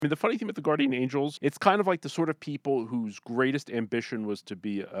I mean, the funny thing with the Guardian Angels, it's kind of like the sort of people whose greatest ambition was to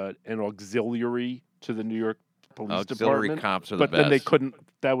be an auxiliary to the New York Police Auxiliary Department. cops are the But then they best. couldn't,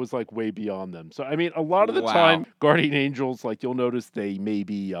 that was like way beyond them. So, I mean, a lot of the Wow. time, Guardian Angels, like you'll notice they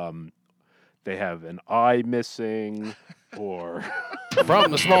maybe, they have an eye missing or. From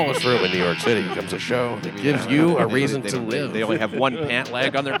the smallest room in New York City comes a show that gives you a reason to live. They only have one pant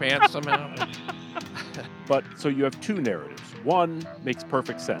leg on their pants somehow. But so you have two narratives. One makes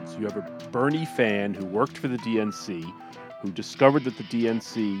perfect sense. You have a Bernie fan who worked for the DNC, who discovered that the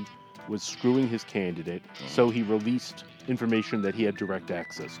DNC was screwing his candidate, so he released information that he had direct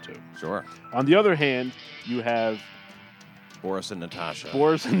access to. Sure. On the other hand, you have Boris and Natasha.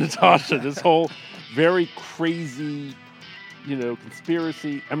 This whole very crazy,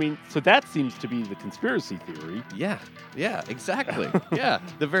 conspiracy. I mean, so that seems to be the conspiracy theory. Yeah, exactly. Yeah,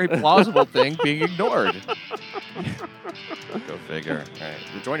 the very plausible thing being ignored. Go figure. All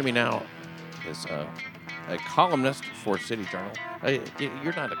right. Joining me now is a columnist for City Journal.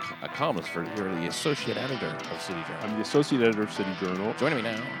 You're not a columnist, you're the associate editor of City Journal. I'm the associate editor of City Journal. Joining me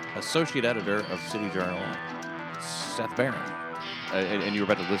now, associate editor of City Journal, Seth Barron. And you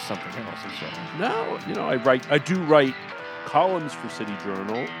were about to list something else. No, I do write columns for City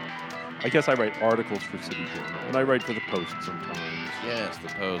Journal. I guess I write articles for City Journal, and I write for the Post sometimes. Yes, the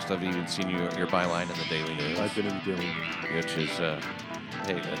Post. I've even seen your byline in the Daily News. I've been in the Daily News, which is,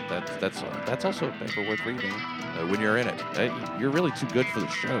 hey, that's also a paper worth reading when you're in it. You're really too good for the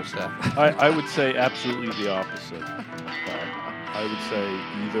show, Seth. I would say absolutely the opposite. I would say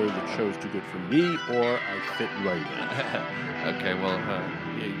either the show's too good for me or I fit right in. Okay, well,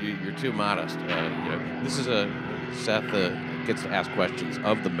 you're too modest. This is Seth gets to ask questions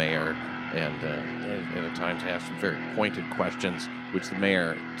of the mayor, and at times has some very pointed questions, which the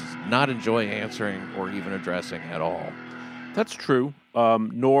mayor does not enjoy answering or even addressing at all. That's true.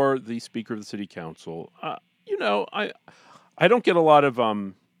 Nor the Speaker of the City Council. I don't get a lot of.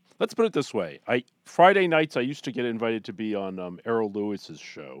 Let's put it this way. Friday nights I used to get invited to be on Errol Lewis's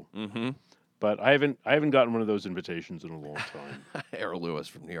show. Mm-hmm. But I haven't gotten one of those invitations in a long time. Errol Lewis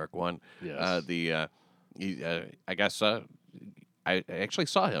from New York One. Yes. I guess I actually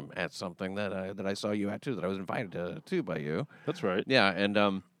saw him at something that I saw you at too. That I was invited to by you. That's right. Yeah,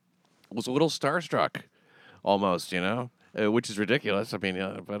 and was a little starstruck, almost. Which is ridiculous. I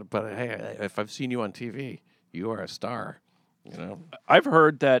mean, but hey, if I've seen you on TV, you are a star. I've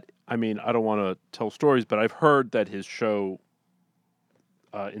heard that. I mean, I don't want to tell stories, but I've heard that his show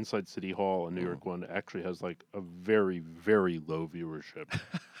inside City Hall in New York One actually has like a very, very low viewership.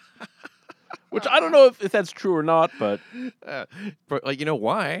 Which I don't know if that's true or not, but you know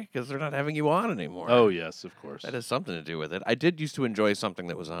why? Because they're not having you on anymore. Oh yes, of course. That has something to do with it. I did used to enjoy something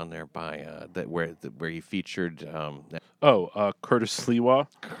that was on there by where he featured. Curtis Sliwa,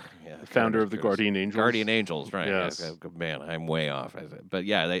 the founder of the Curtis. Guardian Angels. Guardian Angels, right? Yes. Yeah, man, I'm way off. But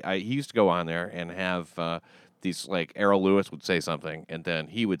yeah, he used to go on there and have these like Errol Lewis would say something, and then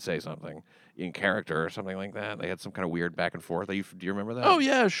he would say something in character or something like that. They had some kind of weird back and forth. Do you remember that? Oh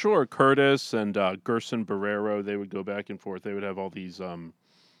yeah, sure. Curtis and Gerson Barrero, they would go back and forth. They would have all these,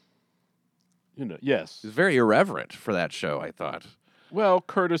 yes. It was very irreverent for that show, I thought. Well,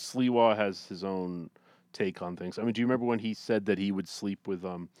 Curtis Sliwa has his own take on things. I mean, do you remember when he said that he would sleep with,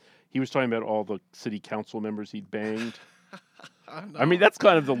 he was talking about all the city council members he'd banged? No. I mean, that's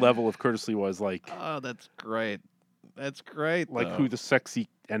kind of the level of Curtis Sliwa is like. Oh, that's great. That's great. Like who the sexy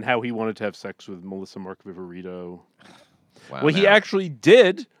and how he wanted to have sex with Melissa Mark Viverito. Wow, well, he actually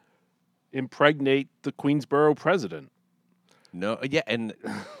did impregnate the Queensboro president. No, yeah, and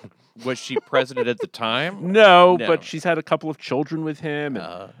was she president at the time? No, but she's had a couple of children with him.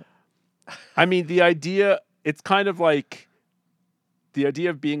 And, I mean, it's kind of like the idea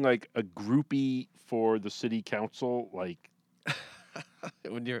of being like a groupie for the city council, like.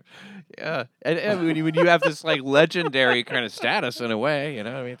 When you're, and when you have this like legendary kind of status in a way,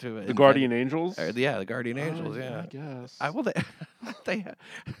 I mean, the Guardian Angels. The Guardian Angels. Yeah, I guess. They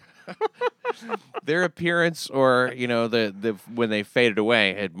their appearance, or when they faded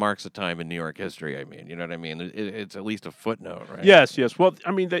away, it marks a time in New York history. I mean, you know what I mean? It's at least a footnote, right? Yes. Well,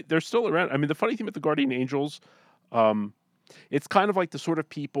 I mean, they're still around. I mean, the funny thing with the Guardian Angels. It's kind of like the sort of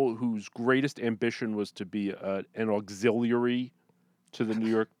people whose greatest ambition was to be an auxiliary to the New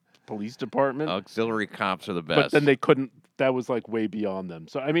York Police Department. Auxiliary cops are the best. But then they couldn't. That was like way beyond them.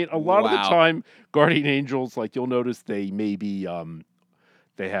 So I mean, a lot of the time, Guardian Angels, like you'll notice, they maybe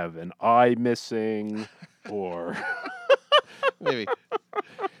they have an eye missing, or maybe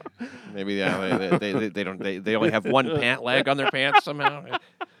yeah, they don't. They only have one pant leg on their pants somehow.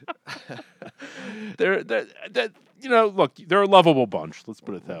 look, they're a lovable bunch. Let's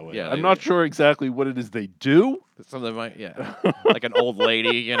put it that way. Yeah, I'm not sure exactly what it is they do. Some of them might, like an old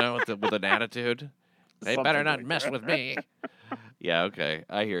lady, with an attitude. They Something better not like mess that. with me. Yeah, okay,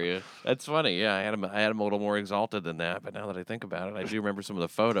 I hear you. That's funny. Yeah, I had him a little more exalted than that. But now that I think about it, I do remember some of the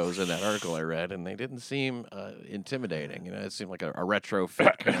photos in that article I read, and they didn't seem intimidating. It seemed like a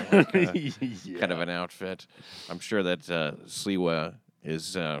retrofit kind of an outfit. I'm sure that Sliwa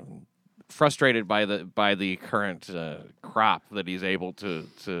is frustrated by the current crop that he's able to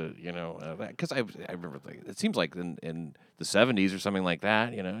because I remember it seems like in the 70s or something like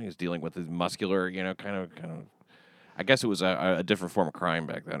that. He's dealing with his muscular kind of. I guess it was a different form of crime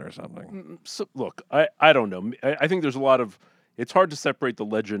back then or something. So, look, I don't know. I think there's a lot of. It's hard to separate the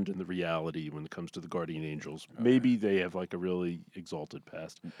legend and the reality when it comes to the Guardian Angels. Okay. Maybe they have like a really exalted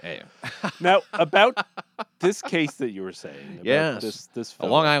past. Yeah. Now, about this case that you were saying. Yes. This a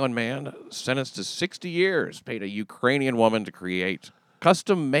Long Island man sentenced to 60 years paid a Ukrainian woman to create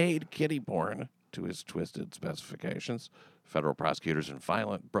custom-made kiddie porn to his twisted specifications. Federal prosecutors in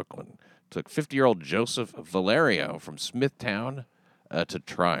Violent, Brooklyn, took 50-year-old Joseph Valerio from Smithtown to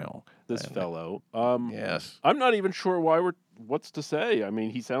trial. This fellow. Yes. I'm not even sure what's to say. I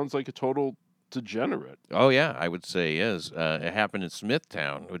mean, he sounds like a total degenerate. Oh, yeah, I would say he is. It happened in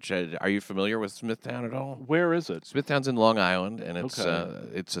Smithtown, which, are you familiar with Smithtown at all? Where is it? Smithtown's in Long Island, and it's Okay.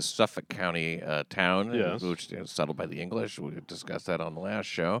 it's a Suffolk County town, Yes. which is settled by the English. We discussed that on the last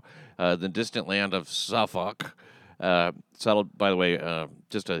show. The distant land of Suffolk. Settled, by the way,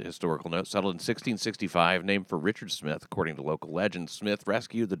 just a historical note, settled in 1665, named for Richard Smith. According to local legend, Smith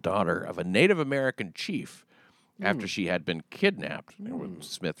rescued the daughter of a Native American chief after she had been kidnapped. When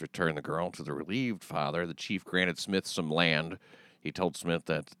Smith returned the girl to the relieved father, the chief granted Smith some land. He told Smith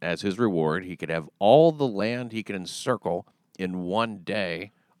that as his reward, he could have all the land he could encircle in one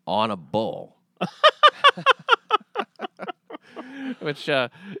day on a bull. Which,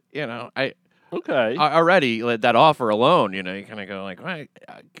 Okay. Already, that offer alone, you kind of go like, well,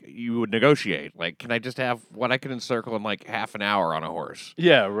 you would negotiate. Like, can I just have what I can encircle in like half an hour on a horse?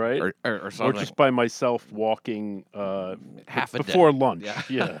 Yeah, right. Or something. Or just by myself walking half a before day. lunch.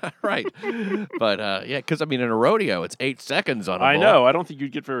 Yeah. Right. But, because, in a rodeo, it's 8 seconds on a bull. I know. I don't think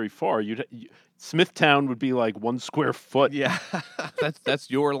you'd get very far. Smithtown would be like 1 square foot. Yeah.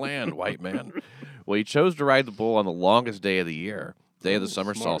 That's your land, white man. Well, he chose to ride the bull on the longest day of the year. Day of the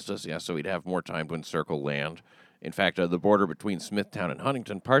summer solstice, so he'd have more time to encircle land. In fact, the border between Smithtown and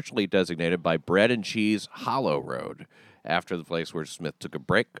Huntington, partially designated by Bread and Cheese Hollow Road, after the place where Smith took a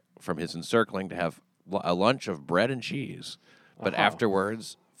break from his encircling to have a lunch of bread and cheese, but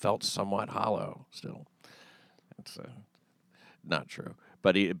afterwards felt somewhat hollow still. It's not true.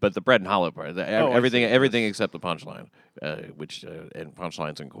 But the bread and hollow part, everything except the punchline, which and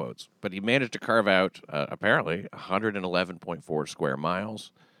punchlines in quotes. But he managed to carve out apparently 111.4 square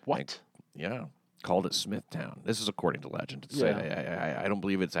miles. What? Called it Smithtown. This is according to legend. I don't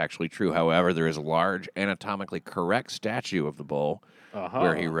believe it's actually true. However, there is a large anatomically correct statue of the bull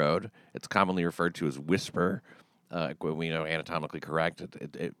where he rode. It's commonly referred to as Whisper. We know anatomically correct.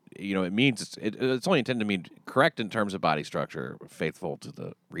 It means it's only intended to mean correct in terms of body structure, faithful to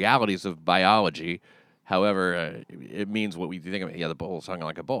the realities of biology. However, it means what we think of it. Yeah, the bull's hung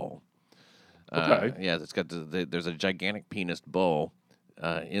like a bull. Okay. It's got there's a gigantic penis bull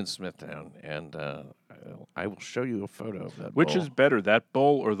in Smithtown, and I will show you a photo of that. Which bull. is better, that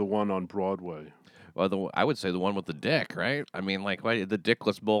bull or the one on Broadway? Well, I would say the one with the dick, right? The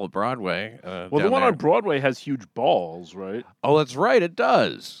dickless bull at Broadway. Well, the one on Broadway has huge balls, right? Oh, that's right, it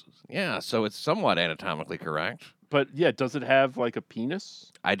does. Yeah, so it's somewhat anatomically correct. But, yeah, does it have, like, a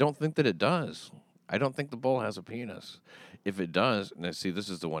penis? I don't think that it does. I don't think the bull has a penis. If it does, now see, this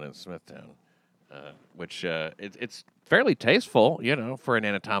is the one in Smithtown, which it's fairly tasteful, for an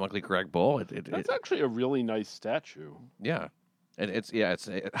anatomically correct bull. That's actually a really nice statue. Yeah. And it's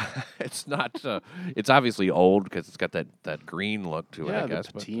not. It's obviously old because it's got that green look to it. I guess.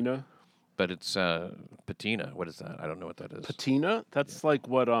 The patina. But it's patina. What is that? I don't know what that is. Patina. That's like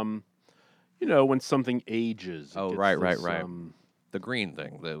what when something ages. Oh, right. The green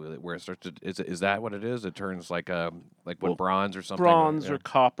thing, where it starts to is that what it is? It turns like when bronze or something. Bronze or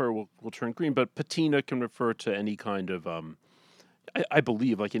copper will turn green, but patina can refer to any kind of I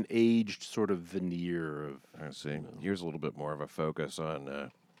believe like an aged sort of veneer of. I see. Here's a little bit more of a focus on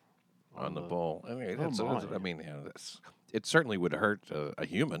the bull. It certainly would hurt a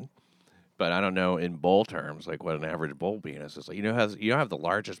human, but I don't know in bull terms like what an average bull penis is. Like, have the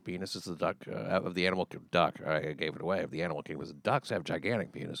largest penis is the duck of the animal duck. I gave it away. Of the animal kingdom, ducks have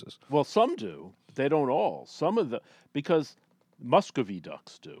gigantic penises. Well, some do. They don't all. Some of because Muscovy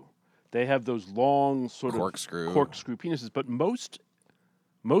ducks do. they have those long sort Corkscrew. of corkscrew penises, but most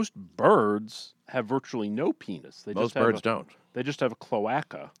birds have virtually no penis. Most birds don't. They just have a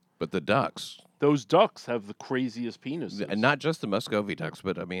cloaca. But the ducks, Those ducks have the craziest penises. and not just the Muscovy ducks,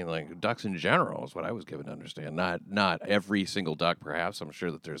 but I mean, like ducks in general is what I was given to understand. Not every single duck, perhaps. I'm sure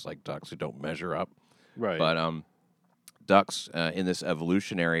that there's like ducks who don't measure up. Right. But ducks in this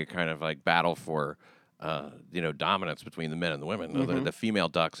evolutionary kind of like battle for dominance between the men and the women. The female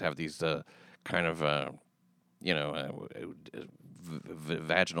ducks have these kind of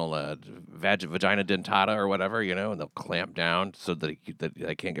vaginal vagina dentata or whatever, and they'll clamp down so that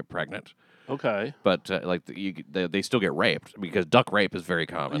they can't get pregnant. Okay. But they still get raped because duck rape is very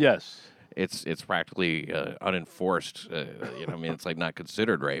common. Yes. It's practically unenforced. I mean, it's like not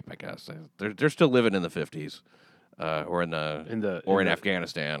considered rape. I guess they're still living in the 50s, or in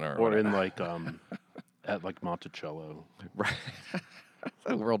Afghanistan, or in like at like Monticello. Right.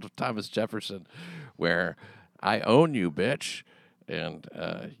 The world of Thomas Jefferson, where I own you, bitch, and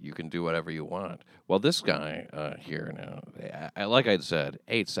you can do whatever you want. Well, this guy here now, like I said,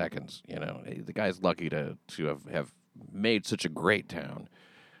 8 seconds. The guy's lucky to have made such a great town.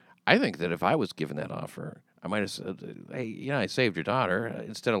 I think that if I was given that offer, I might have said, hey, I saved your daughter.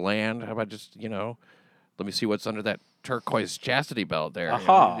 Instead of land, how about just, let me see what's under that turquoise chastity belt there.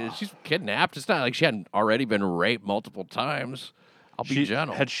 Aha. She's kidnapped. It's not like she hadn't already been raped multiple times. I'll be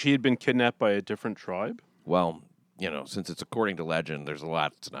gentle. Had she been kidnapped by a different tribe? Well, since it's according to legend, there's a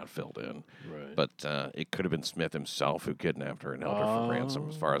lot that's not filled in. Right. But it could have been Smith himself who kidnapped her and held her for ransom,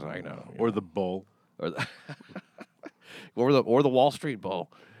 as far as I know. Or the bull. Or the or the Wall Street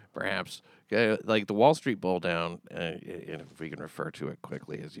Bull, perhaps. Like the Wall Street Bull down, if we can refer to it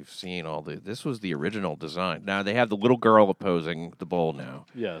quickly, as you've seen this was the original design. Now they have the little girl opposing the bull now.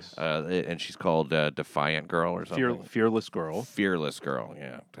 Yes. And she's called Defiant Girl or something. Fearless Girl. Fearless Girl,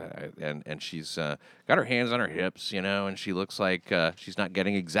 yeah. And she's got her hands on her hips, and she looks like she's not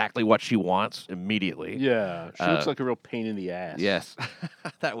getting exactly what she wants immediately. Yeah, she looks like a real pain in the ass. Yes.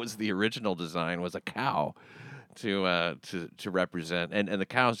 That was the original design, was a cow. To represent, and the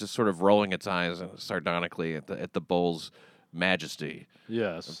cow's just sort of rolling its eyes sardonically at the bull's majesty.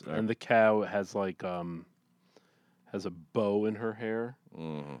 Yes, and the cow has like has a bow in her hair.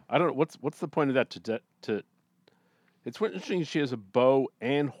 Mm-hmm. I don't know what's the point of that. To it's interesting. She has a bow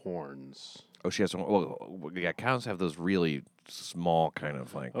and horns. Oh, she has. Well, yeah, cows have those really small kind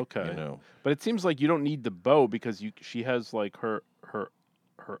of like. Okay, but it seems like you don't need the bow because she has like her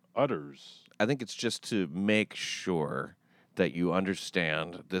udders. I think it's just to make sure that you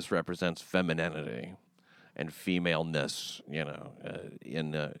understand this represents femininity and femaleness,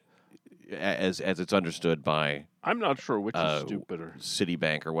 as it's understood by. I'm not sure which is stupider.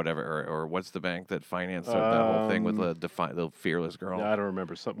 Citibank or whatever, or what's the bank that financed that whole thing with the fearless girl? Yeah, I don't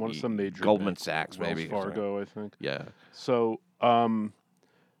remember. Some major Goldman bank. Sachs, Wells maybe. Fargo, I think. Yeah. So,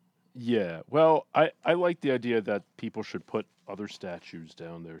 yeah. Well, I like the idea that people should put other statues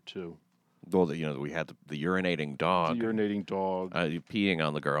down there too. Well, we had the urinating dog. The urinating dog. Peeing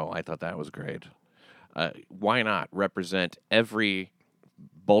on the girl. I thought that was great. Why not represent every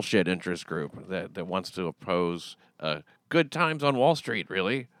bullshit interest group that wants to oppose good times on Wall Street,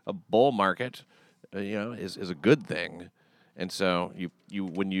 really? A bull market, is a good thing. And so you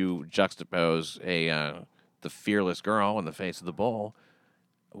when you juxtapose the fearless girl in the face of the bull,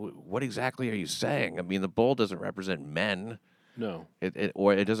 what exactly are you saying? I mean, the bull doesn't represent men. No. It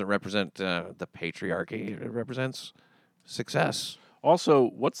doesn't represent the patriarchy. It represents success. Also,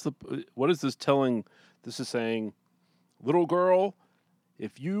 what is this telling? This is saying, little girl,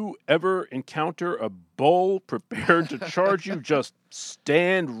 if you ever encounter a bull prepared to charge you, just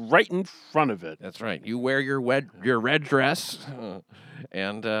stand right in front of it. That's right. You wear your red dress,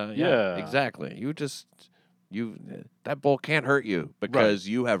 and yeah, exactly. That bull can't hurt you because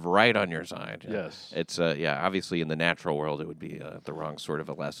you have right on your side. Yes. It's obviously in the natural world it would be the wrong sort of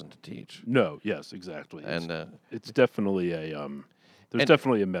a lesson to teach. No, yes, exactly. And it's definitely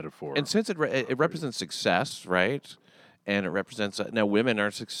definitely a metaphor. And since it represents success, right? And it represents now women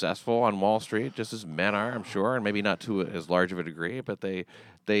are successful on Wall Street just as men are, I'm sure, and maybe not to as large of a degree, but they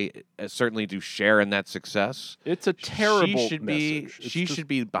certainly do share in that success. It's a terrible message. She should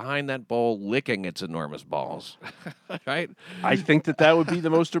be behind that bull licking its enormous balls, right? I think that would be the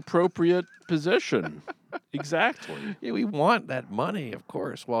most appropriate position. Exactly. Yeah, we want that money, of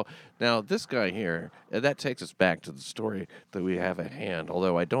course. Well, now this guy here, that takes us back to the story that we have at hand,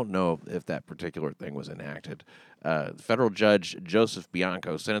 although I don't know if that particular thing was enacted. Federal Judge Joseph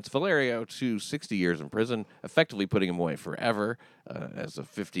Bianco sentenced Valerio to 60 years in prison, effectively putting him away forever. As a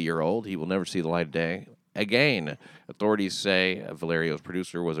 50-year-old, he will never see the light of day again. Authorities say Valerio's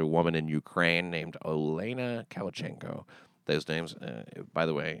producer was a woman in Ukraine named Olena Kalachenko. Those names, by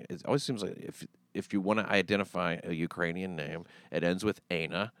the way, it always seems like if you want to identify a Ukrainian name, it ends with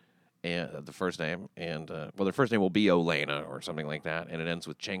Ana, and the first name, and the first name will be Olena or something like that, and it ends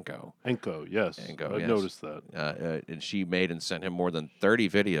with Chenko. Enko, yes. Enko, I've yes. noticed that. And she made and sent him more than 30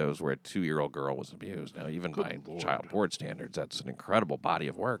 videos where a 2-year-old girl was abused. Now, even by child porn standards, that's an incredible body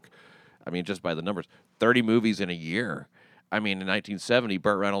of work. I mean, just by the numbers, 30 movies in a year. I mean, in 1970,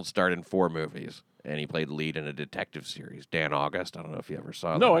 Burt Reynolds starred in 4 movies, and he played the lead in a detective series, Dan August. I don't know if you ever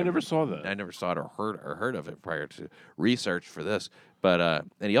saw that. No, I never saw that. I never saw it or heard of it prior to research for this. But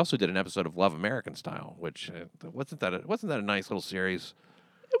and he also did an episode of Love American Style, which wasn't that a nice little series?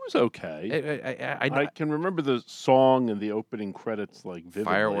 It was okay. I can remember the song and the opening credits like vividly.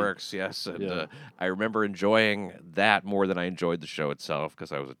 Fireworks, yes. And I remember enjoying that more than I enjoyed the show itself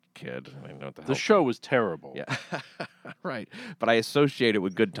because I was a kid. I didn't know what the hell. The show was terrible. Yeah, right. But I associate it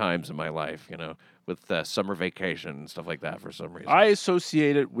with good times in my life, with summer vacation and stuff like that for some reason. I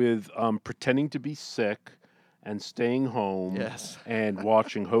associate it with pretending to be sick and staying home and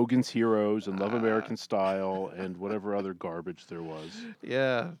watching Hogan's Heroes and Love American Style and whatever other garbage there was.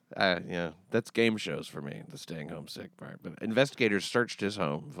 Yeah, that's game shows for me, the staying home sick part. But investigators searched his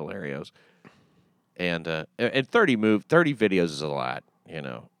home, Valerio's, and 30 videos is a lot,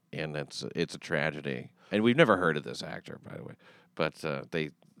 and it's a tragedy. And we've never heard of this actor, by the way, but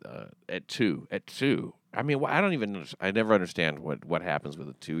they at two. I mean, I never understand what happens with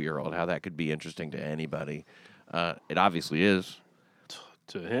a 2-year-old, how that could be interesting to anybody. It obviously is.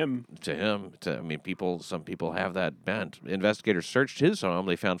 To him. Some people have that bent. Investigators searched his home.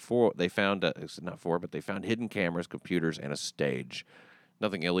 They found hidden cameras, computers, and a stage.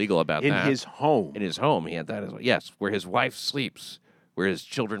 Nothing illegal about that. In his home. In his home, he had that as well. Yes, where his wife sleeps, where his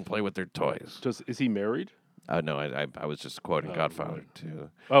children play with their toys. Is he married? No, I was just quoting Godfather too.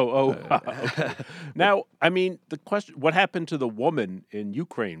 Okay. Now, I mean, the question: what happened to the woman in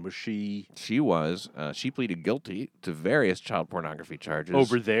Ukraine? Was she? She pleaded guilty to various child pornography charges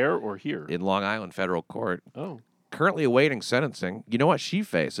Over there or here? in Long Island federal court. Oh, Currently awaiting sentencing. You know what she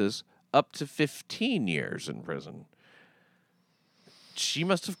faces? Up to 15 years in prison. She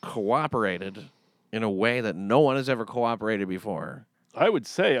must have cooperated in a way that no one has ever cooperated before. I would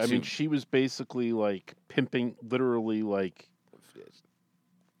say. I mean, she was basically like pimping, literally like.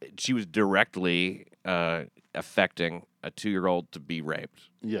 She was directly affecting a 2-year-old to be raped.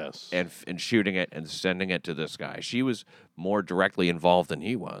 Yes. And shooting it and sending it to this guy. She was more directly involved than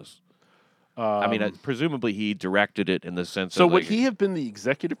he was. Presumably he directed it in the sense So of... would he have been the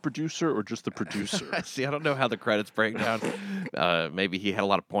executive producer or just the producer? See, I don't know how the credits break down. Maybe he had a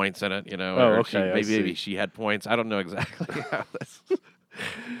lot of points in it, okay. Maybe she had points. I don't know exactly how this...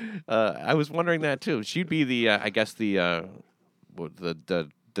 I was wondering that too. She'd be the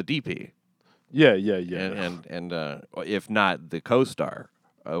DP. Yeah. And if not the co-star,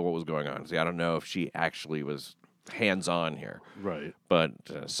 what was going on? See, I don't know if she actually was hands-on here, right? But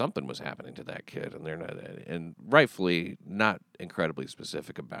something was happening to that kid, and they're not, and rightfully not incredibly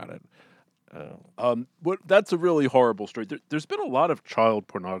specific about it. That's a really horrible story. There's been a lot of child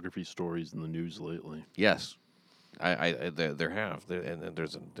pornography stories in the news lately. Yes, there have, and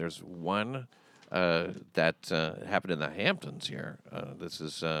there's one that happened in the Hamptons here. This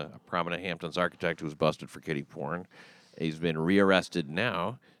is a prominent Hamptons architect who was busted for kiddie porn. He's been rearrested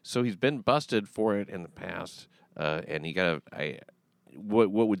now, so he's been busted for it in the past. And he got what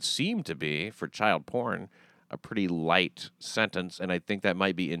would seem to be, for child porn, a pretty light sentence, and I think that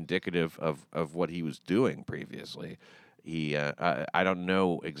might be indicative of what he was doing previously. I don't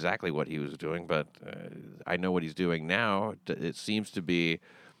know exactly what he was doing, but I know what he's doing now. It seems to be,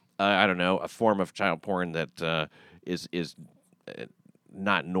 a form of child porn that is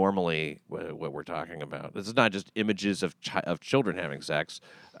not normally what we're talking about. This is not just images of children having sex.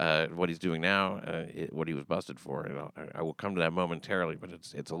 What he's doing now, what he was busted for. I will come to that momentarily, but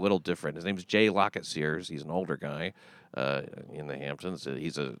it's a little different. His name's Jay Lockett Sears. He's an older guy in the Hamptons.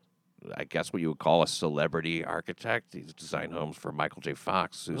 He's I guess what you would call a celebrity architect. He's designed homes for Michael J.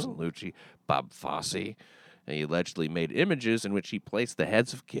 Fox, Susan Lucci, Bob Fosse. And he allegedly made images in which he placed the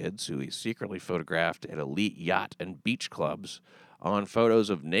heads of kids who he secretly photographed at elite yacht and beach clubs on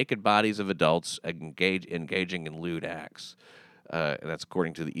photos of naked bodies of adults engaging in lewd acts. And that's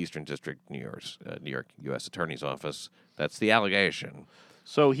according to the Eastern District, New York U.S. Attorney's Office. That's the allegation.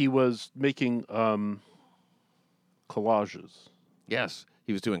 So he was making collages. Yes,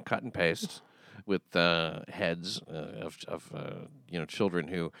 he was doing cut and paste with heads of children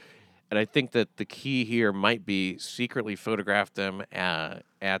who, and I think that the key here might be secretly photograph them at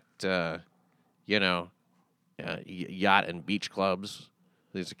yacht and beach clubs.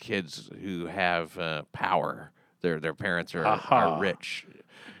 These are kids who have power. Their parents are rich,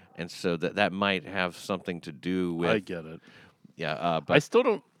 and so that might have something to do with. I get it. Yeah, I still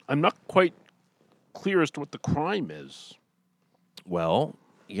don't. I'm not quite clear as to what the crime is. Well,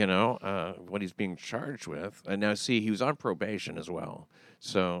 what he's being charged with. And now, see, he was on probation as well.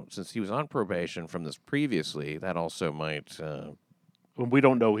 So, since he was on probation from this previously, that also might. Well, we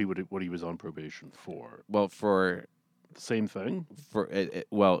don't know what he was on probation for. Well, for the same thing.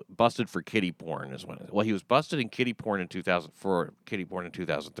 Busted for kiddie porn is what. Well, he was busted in kiddie porn in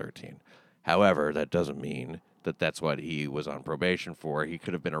 2013. However, that doesn't mean that that's what he was on probation for. He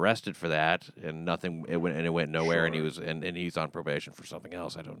could have been arrested for that, and it went nowhere. Sure. And he was and he's on probation for something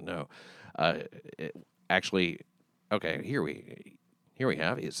else. I don't know. Okay, here we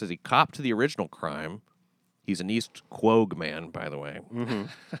have. It says he copped to the original crime. He's an East Quogue man, by the way. Mm-hmm.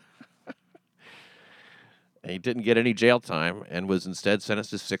 And he didn't get any jail time and was instead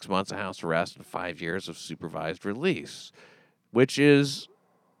sentenced to 6 months of house arrest and 5 years of supervised release, which is,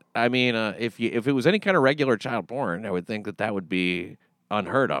 I mean, if it was any kind of regular child porn, I would think that would be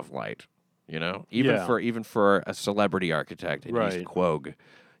unheard of light, even for a celebrity architect in East Quogue.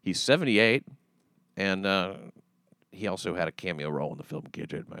 He's 78, and he also had a cameo role in the film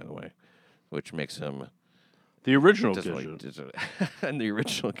Gidget, by the way, which makes him the original Gidget. And the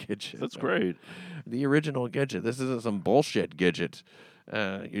original Gidget. That's great. The original Gidget. This isn't some bullshit Gidget,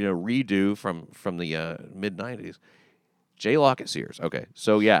 redo from the mid '90s. J. Lock at Sears. Okay,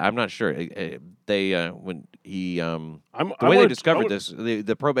 so yeah, I'm not sure. When he the way they discovered this,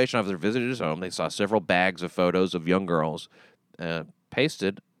 the probation officer visited his home. They saw several bags of photos of young girls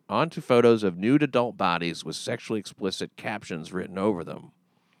pasted onto photos of nude adult bodies with sexually explicit captions written over them.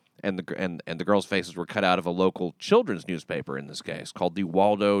 And the girls' faces were cut out of a local children's newspaper in this case, called the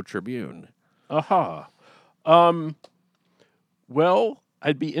Waldo Tribune. Aha. Well,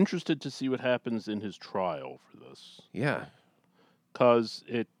 I'd be interested to see what happens in his trial for this. Yeah. Because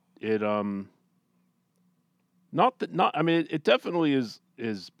it definitely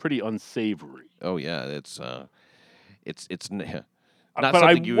is pretty unsavory. Oh yeah, it's not but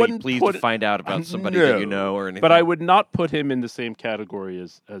something you would be wouldn't pleased to find out about somebody that you know or anything. But I would not put him in the same category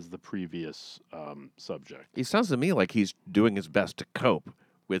as the previous subject. He sounds to me like he's doing his best to cope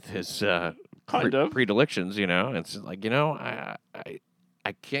with his predilections, It's like,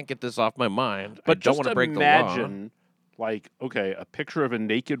 I can't get this off my mind. But I don't want to break the law. Imagine, like, okay, a picture of a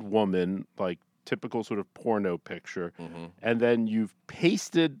naked woman, like typical sort of porno picture, and then you've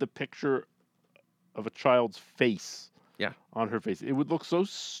pasted the picture of a child's face. Yeah, on her face. It would look so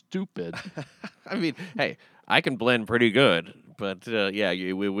stupid. I mean, hey, I can blend pretty good, but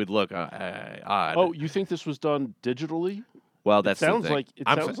it would look odd. Oh, you think this was done digitally? Well, that sounds like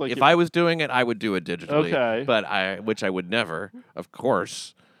if I was doing it, I would do it digitally. Okay, but which I would never, of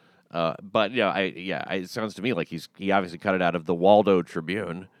course. But it sounds to me like he obviously cut it out of the Waldo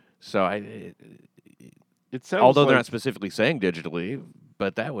Tribune. So it sounds although they're not specifically saying digitally.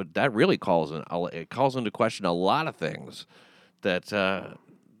 But that really calls into question a lot of things. That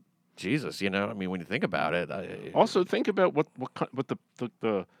Jesus, I mean, when you think about it. Also, think about what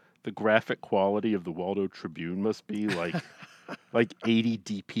the graphic quality of the Waldo Tribune must be like, like 80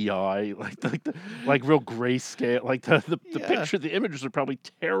 DPI, like real grayscale. Like the picture, the images are probably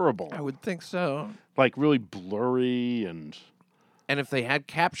terrible. I would think so. Like really blurry and if they had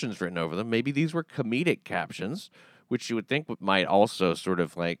captions written over them, maybe these were comedic captions. Which you would think might also sort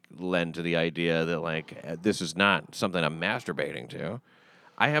of like lend to the idea that like this is not something I'm masturbating to.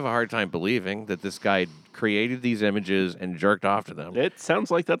 I have a hard time believing that this guy created these images and jerked off to them. It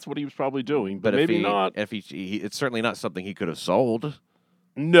sounds like that's what he was probably doing, but maybe not. If it's certainly not something he could have sold.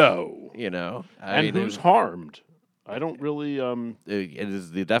 No, I mean, who's harmed? I don't really. It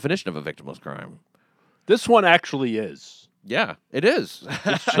is the definition of a victimless crime. This one actually is. Yeah, it is.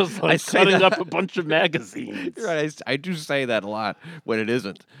 It's just like cutting up a bunch of magazines. Right, I do say that a lot when it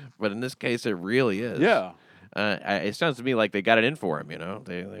isn't, but in this case, it really is. Yeah. It sounds to me like they got it in for him.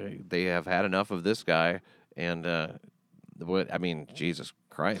 They have had enough of this guy, and I mean, Jesus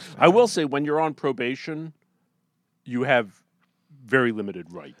Christ. I will say, when you're on probation, you have very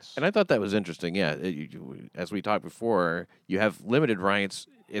limited rights. And I thought that was interesting. Yeah, as we talked before, you have limited rights.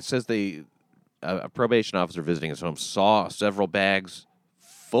 It says a probation officer visiting his home saw several bags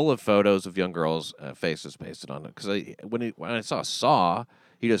full of photos of young girls' faces pasted on them. Because when I saw,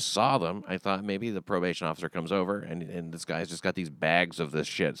 he just saw them. I thought maybe the probation officer comes over and this guy's just got these bags of this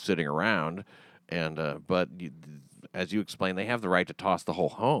shit sitting around. But as you explained, they have the right to toss the whole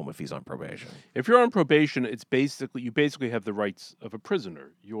home if he's on probation. If you're on probation, you basically have the rights of a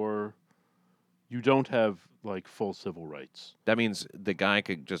prisoner. you don't have like full civil rights. That means the guy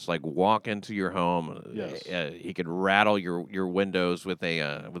could just like walk into your home. Yes. He could rattle your windows with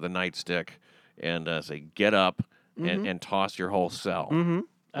a nightstick and say, "Get up," and toss your whole cell,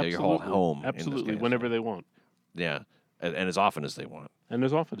 Mm-hmm. your whole Absolutely. home. In this Absolutely. case. Whenever they want. Yeah, and as often as they want. And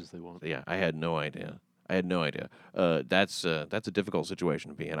as often as they want. Yeah, I had no idea. That's a difficult situation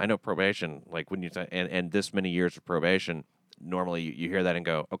to be in. I know probation, like when you and this many years of probation. Normally, you hear that and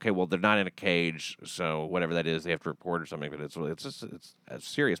go, okay, well, they're not in a cage, so whatever that is, they have to report or something. But it's a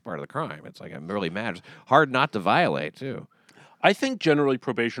serious part of the crime. It's like it really matters. Hard not to violate too. I think generally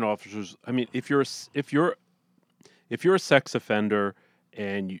probation officers. I mean, if you're a sex offender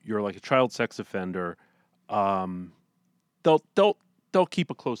and you're like a child sex offender, they'll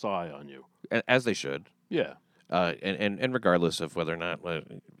keep a close eye on you. As they should. Yeah. And regardless of whether or not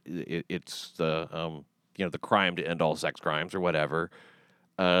it's the the crime to end all sex crimes or whatever.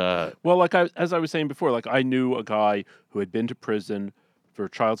 Well, like as I was saying before, like I knew a guy who had been to prison for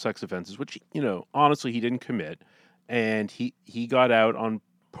child sex offenses, which honestly he didn't commit, and he got out on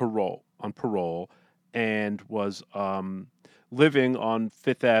parole and was living on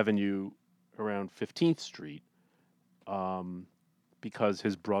Fifth Avenue around 15th Street, because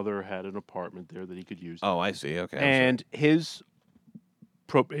his brother had an apartment there that he could use. Oh, I see. Okay. And his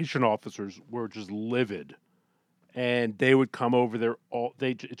probation officers were just livid, and they would come over there.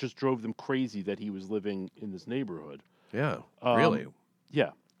 It just drove them crazy that he was living in this neighborhood. Yeah, really. Yeah.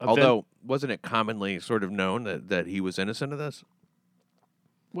 Although, wasn't it commonly sort of known that he was innocent of this?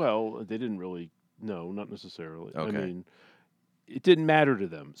 Well, they didn't really. No, not necessarily. Okay. I mean, it didn't matter to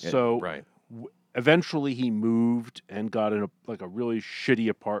them. So right. Eventually, he moved and got in a really shitty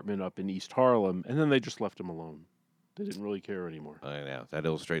apartment up in East Harlem, and then they just left him alone. They didn't really care anymore. Yeah, that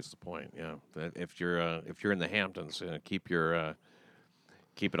illustrates the point. Yeah, that if you're in the Hamptons, keep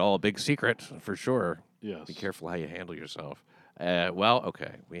it all a big secret for sure. Yes. Be careful how you handle yourself. Well,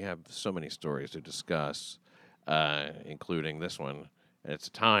 okay, we have so many stories to discuss, including this one. And it's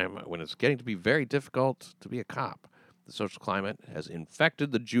a time when it's getting to be very difficult to be a cop. The social climate has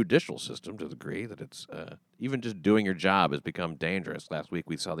infected the judicial system to the degree that it's even just doing your job has become dangerous. Last week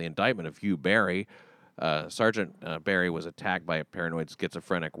we saw the indictment of Hugh Barry. Sergeant Barry was attacked by a paranoid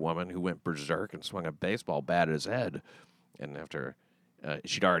schizophrenic woman who went berserk and swung a baseball bat at his head. And after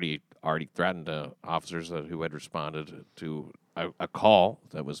she'd already threatened officers who had responded to a call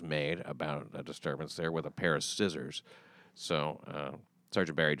that was made about a disturbance there with a pair of scissors. So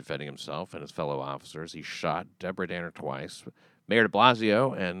Sergeant Barry defending himself and his fellow officers. He shot Deborah Danner twice. Mayor de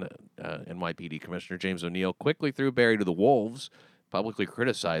Blasio and NYPD Commissioner James O'Neill quickly threw Barry to the wolves, publicly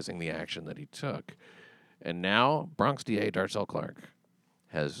criticizing the action that he took. And now Bronx DA Darcel Clark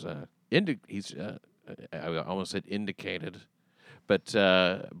has I almost said indicated, but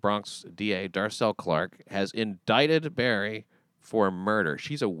Bronx DA Darcel Clark has indicted Barry for murder.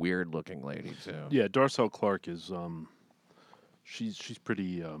 She's a weird-looking lady too. Yeah, Darcel Clark is she's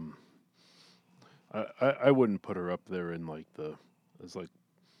pretty. I wouldn't put her up there in as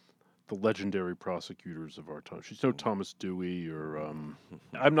the legendary prosecutors of our time. She's no Thomas Dewey or.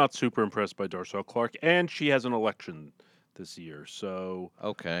 I'm not super impressed by Darcel Clark, and she has an election this year. So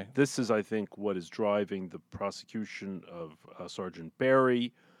okay, this is, I think, what is driving the prosecution of Sergeant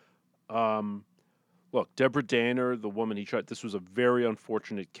Barry. Look, Deborah Danner, the woman he shot. This was a very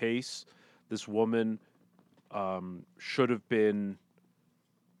unfortunate case. This woman should have been.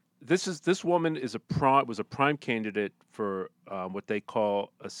 This woman was a prime candidate for what they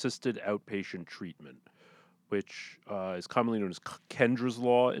call assisted outpatient treatment, which is commonly known as Kendra's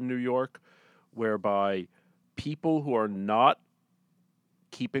law in New York, whereby people who are not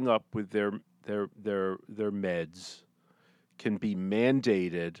keeping up with their meds can be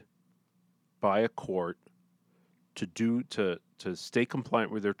mandated by a court to stay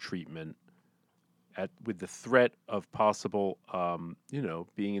compliant with their treatment with the threat of possible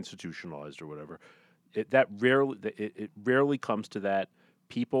being institutionalized or whatever. It rarely comes to that.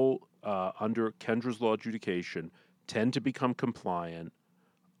 People under Kendra's law adjudication tend to become compliant.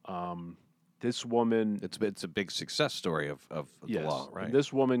 This woman, it's a big success story of yes, the law, right? And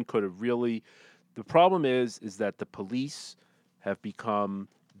this woman could have really. The problem is that the police have become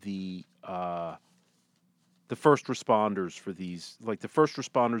the first responders for these, like the first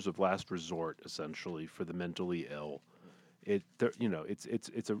responders of last resort, essentially for the mentally ill. It's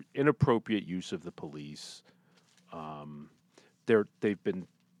an inappropriate use of the police. What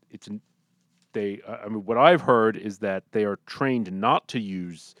I've heard is that they are trained not to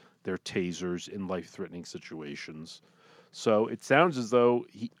use their tasers in life-threatening situations. So it sounds as though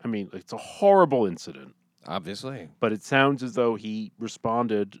it's a horrible incident. Obviously. But it sounds as though he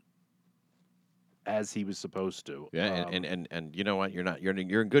responded as he was supposed to. Yeah, and you know what? You're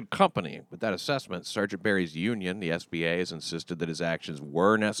in good company with that assessment. Sergeant Barry's union, the SBA, has insisted that his actions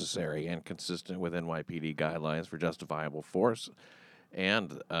were necessary and consistent with NYPD guidelines for justifiable force.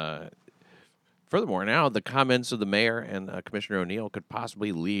 And furthermore, now the comments of the mayor and Commissioner O'Neill could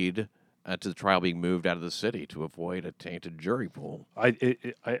possibly lead to the trial being moved out of the city to avoid a tainted jury pool. I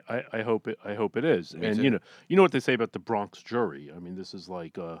hope it is. Me And too. you know what they say about the Bronx jury. I mean, this is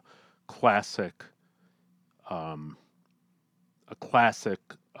like classic, a classic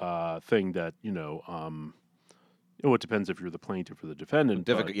thing that it depends if you're the plaintiff or the defendant.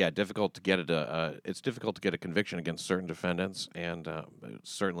 Difficult to get it. It's difficult to get a conviction against certain defendants, and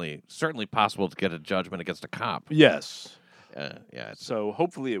certainly possible to get a judgment against a cop. Yes. So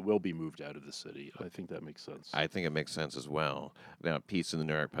hopefully it will be moved out of the city. I think that makes sense. I think it makes sense as well. Now, a piece in the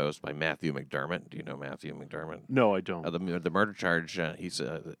New York Post by Matthew McDermott. Do you know Matthew McDermott? No, I don't. The murder charge. He's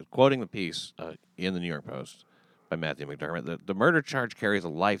quoting the piece in the New York Post by Matthew McDermott. The murder charge carries a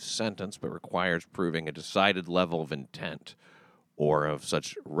life sentence, but requires proving a decided level of intent or of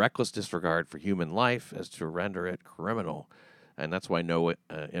such reckless disregard for human life as to render it criminal. And that's why no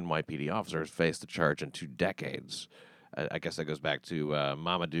NYPD officers faced the charge in 2 decades. I guess that goes back to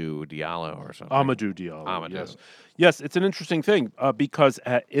Mamadou Diallo or something. Amadou Diallo. Amadou. Yes, it's an interesting thing because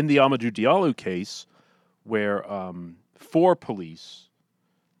in the Amadou Diallo case, where 4 police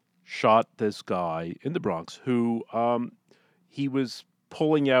shot this guy in the Bronx who he was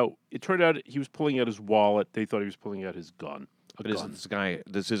pulling out. It turned out he was pulling out his wallet. They thought he was pulling out his gun. This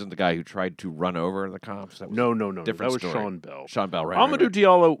isn't the guy who tried to run over the cops? That was No. different That was story. Sean Bell. Sean Bell, right. Amadou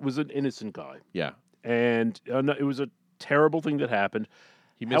Diallo was an innocent guy. Yeah. And it was a terrible thing that happened.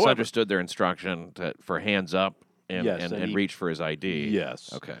 He misunderstood their instruction for hands up and reach for his ID.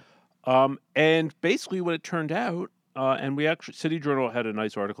 Yes. Okay. And basically what it turned out, and we actually, City Journal had a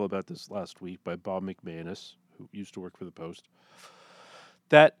nice article about this last week by Bob McManus, who used to work for the Post,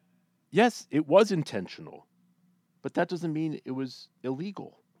 that, yes, it was intentional, but that doesn't mean it was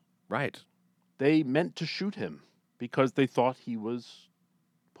illegal. Right. They meant to shoot him because they thought he was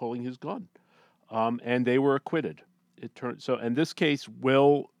pulling his gun. And they were acquitted. And this case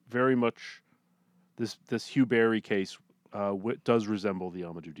will very much, this Hugh Barry case does resemble the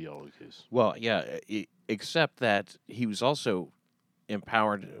Amadou Diallo case. Well, yeah, except that he was also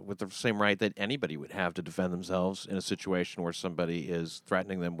empowered with the same right that anybody would have to defend themselves in a situation where somebody is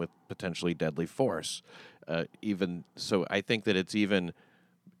threatening them with potentially deadly force. Even so, I think that it's even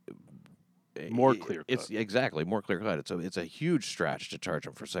more clear-cut. It's exactly more clear-cut. It's a huge stretch to charge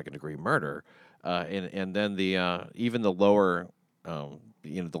him for second-degree murder, and then even the lower,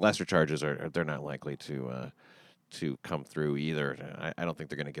 the lesser charges they're not likely to come through either. I don't think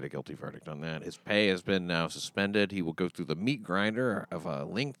they're going to get a guilty verdict on that. His pay has been now suspended. He will go through the meat grinder of a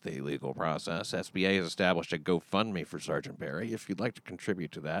lengthy legal process. SBA has established a GoFundMe for Sergeant Barry. If you'd like to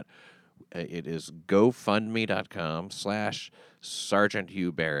contribute to that, it is GoFundMe.com/Sergeant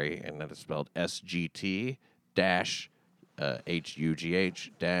Hugh Barry, and that is spelled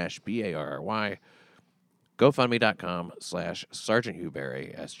SGT-HUGH-BARRY. GoFundMe.com/Sergeant Hugh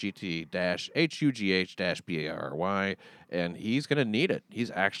Barry, SGT-HUGH-BARRY, and he's going to need it.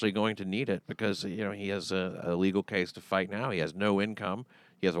 He's actually going to need it because he has a legal case to fight now. He has no income.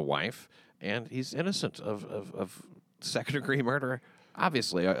 He has a wife, and he's innocent of second-degree murder.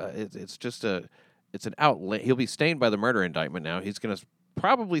 Obviously, it's an outlet. He'll be stained by the murder indictment now. He's going to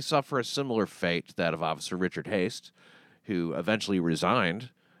probably suffer a similar fate to that of Officer Richard Haste, who eventually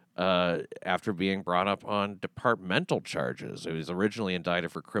resigned after being brought up on departmental charges. He was originally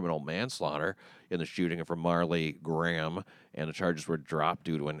indicted for criminal manslaughter in the shooting of Marley Graham, and the charges were dropped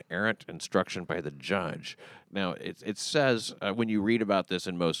due to an errant instruction by the judge. Now, it says, when you read about this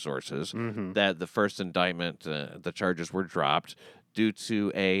in most sources, that the first indictment, the charges were dropped due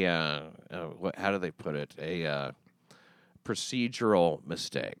to how do they put it? A procedural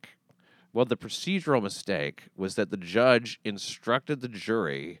mistake. Well, the procedural mistake was that the judge instructed the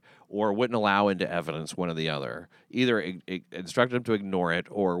jury or wouldn't allow into evidence one or the other. Either instructed them to ignore it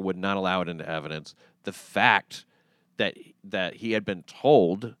or would not allow it into evidence. The fact that he had been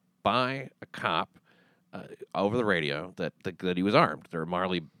told by a cop over the radio that he was armed, that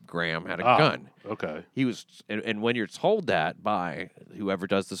Marley Graham had a gun. Okay. He was, and when you're told that by whoever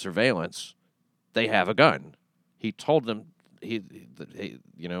does the surveillance, they have a gun. He told them. Hayes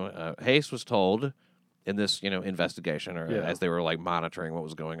was told in this, investigation, or as they were monitoring what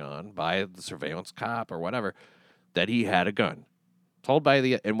was going on by the surveillance cop or whatever, that he had a gun. Told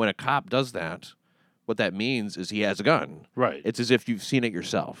by and when a cop does that, what that means is he has a gun. Right. It's as if you've seen it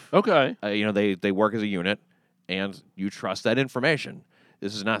yourself. Okay. They work as a unit, and you trust that information.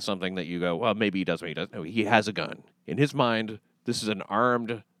 This is not something that you go, well, maybe he does, maybe he doesn't. No, he has a gun. In his mind, this is an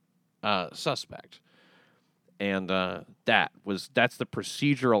armed suspect. And that's the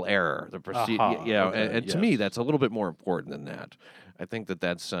procedural error. The okay, and to me, that's a little bit more important than that. I think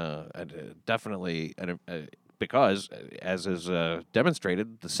that's definitely because, as is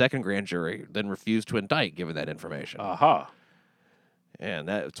demonstrated, the second grand jury then refused to indict given that information. Aha. And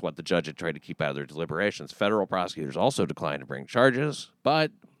that's what the judge had tried to keep out of their deliberations. Federal prosecutors also declined to bring charges,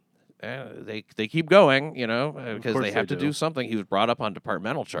 but they keep going, because they have to do something. He was brought up on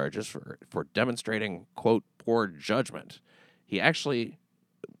departmental charges for demonstrating, quote, poor judgment. He actually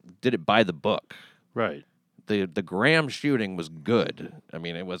did it by the book. Right. The Graham shooting was good. I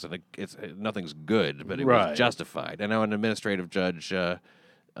mean, it wasn't. Nothing's good, but it was justified. I know an administrative judge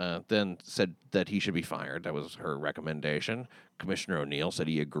then said that he should be fired. That was her recommendation. Commissioner O'Neill said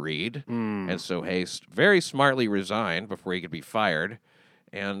he agreed, and so Hayes very smartly resigned before he could be fired.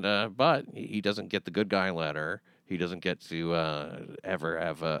 And but he doesn't get the good guy letter. He doesn't get to ever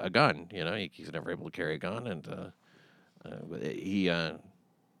have a gun. He's never able to carry a gun, and he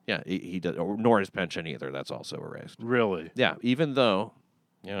does, nor his pension either. That's also erased. Really? Yeah, even though,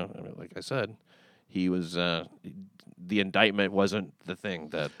 like I said, he was the indictment wasn't the thing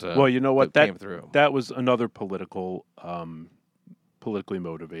that well, you know what, that came through. That was another politically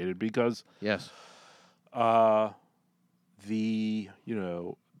motivated because yes, the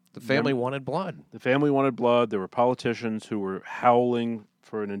family wanted blood. The family wanted blood. There were politicians who were howling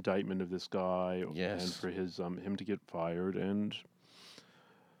for an indictment of this guy and for him to get fired, and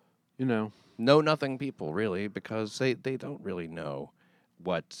know nothing people really, because they don't really know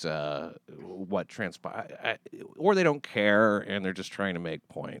what transpired, or they don't care, and they're just trying to make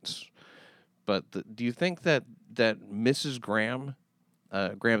points. But do you think that Mrs. Graham,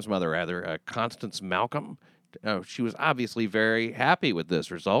 Graham's mother rather, Constance Malcolm, she was obviously very happy with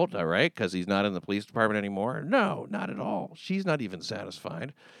this result, all right, because he's not in the police department anymore? No, not at all. She's not even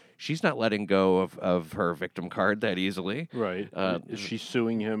satisfied. She's not letting go of her victim card that easily. Right. Is she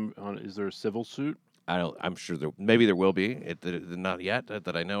suing him? Is there a civil suit? I'm sure maybe there will be. Not yet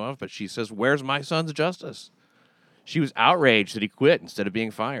that I know of. But she says, "Where's my son's justice?" She was outraged that he quit instead of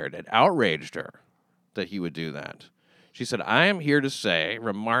being fired. It outraged her that he would do that. She said, "I am here to say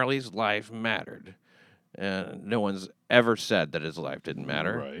Marley's life mattered. No one's ever said that his life didn't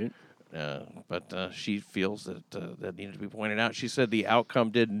matter." Right. But she feels that needed to be pointed out. She said the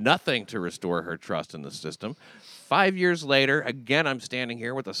outcome did nothing to restore her trust in the system. 5 years later, again, I'm standing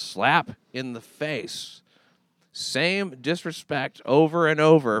here with a slap in the face. Same disrespect over and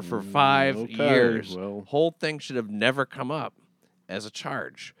over for 5 years. Well. Whole thing should have never come up as a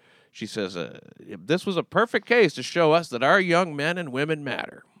charge. She says, this was a perfect case to show us that our young men and women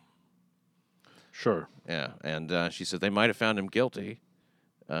matter. Sure. Yeah, and she said they might have found him guilty,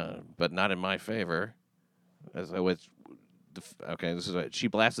 but not in my favor. She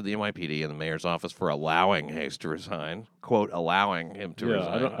blasted the NYPD and the mayor's office for allowing Hayes to resign. Quote, allowing him to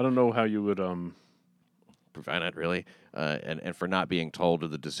resign. I don't know how you would prevent it, really, and for not being told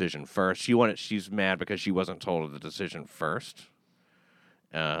of the decision first. She's mad because she wasn't told of the decision first.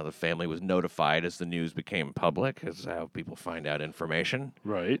 The family was notified as the news became public. Is how people find out information.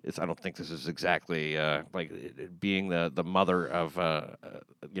 Right. I don't think this is exactly being the mother of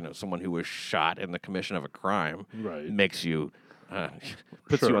someone who was shot in the commission of a crime. Right. Makes you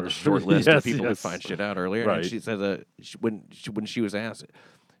puts you on the short list of people who find shit out earlier. Right. And she said when she was asked,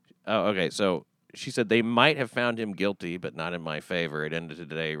 so she said they might have found him guilty, but not in my favor. It ended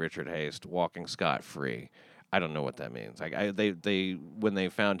today. Richard Hayes walking scot-free. I don't know what that means. When they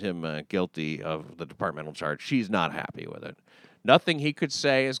found him guilty of the departmental charge, she's not happy with it. Nothing he could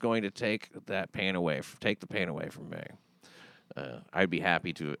say is going to take the pain away from me. I'd be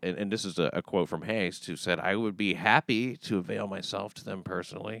happy to, and this is a quote from Hayes, who said, "I would be happy to avail myself to them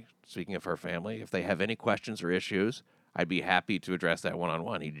personally." Speaking of her family, if they have any questions or issues, I'd be happy to address that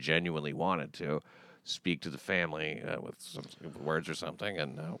one-on-one. He genuinely wanted to speak to the family with some words or something,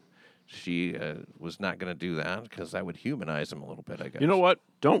 and no. She was not going to do that because that would humanize him a little bit, I guess. You know what?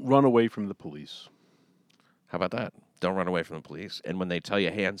 Don't run away from the police. How about that? Don't run away from the police. And when they tell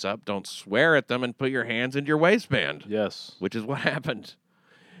you hands up, don't swear at them and put your hands in your waistband. Yes. Which is what happened.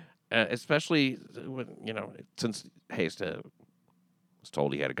 Especially when, since Hayes was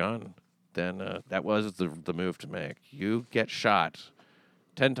told he had a gun, then that was the move to make. You get shot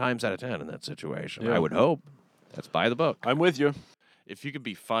 10 times out of 10 in that situation. Yeah. I would hope. That's by the book. I'm with you. If you could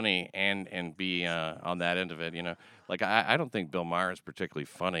be funny and be on that end of it, I don't think Bill Maher is particularly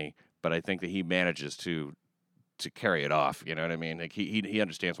funny, but I think that he manages to to carry it off. You know what I mean? Like he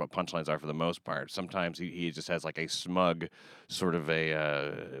understands what punchlines are for the most part. Sometimes he just has like a smug sort of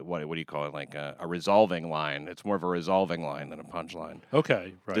a what do you call it? Like a resolving line. It's more of a resolving line than a punchline.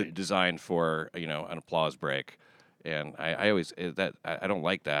 Okay, right. Designed for an applause break. And I always I don't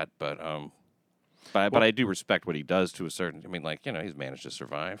like that, but I do respect what he does to a certain. I mean, like he's managed to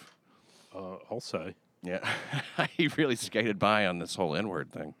survive. I'll say. Yeah, he really skated by on this whole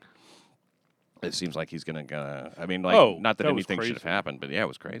N-word thing. It seems like he's gonna. I mean, like, not that anything should have happened, but yeah, it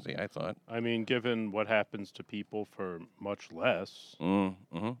was crazy. I thought. I mean, given what happens to people for much less.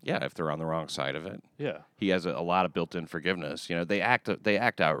 Mm-hmm. Yeah, if they're on the wrong side of it. Yeah. He has a lot of built-in forgiveness. They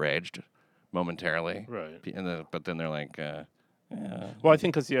act outraged momentarily. Right. But then they're like. Yeah. Well, I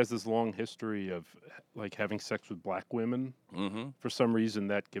think because he has this long history of like having sex with black women. Mm-hmm. For some reason,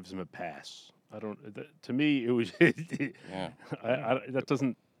 that gives him a pass. I don't. To me, it was. Yeah. That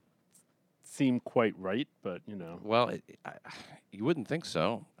doesn't seem quite right, but Well, you wouldn't think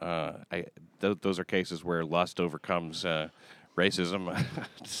so. Those are cases where lust overcomes racism,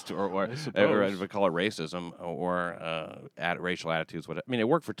 or we call it racism, or racial attitudes. I mean, it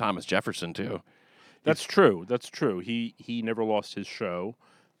worked for Thomas Jefferson too. That's true. That's true. He never lost his show,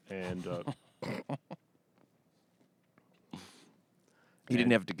 and he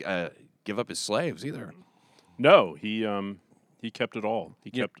didn't have to give up his slaves either. No, he kept it all.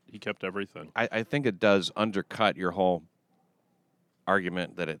 He kept everything. I think it does undercut your whole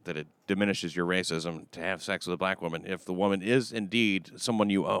argument that it diminishes your racism to have sex with a black woman if the woman is indeed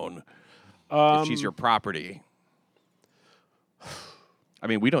someone you own, if she's your property. I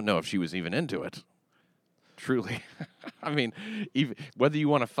mean, we don't know if she was even into it. Truly. I mean, even whether you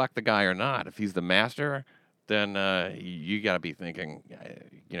want to fuck the guy or not, if he's the master, then you got to be thinking,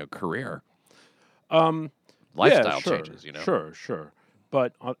 career. Lifestyle changes, Sure.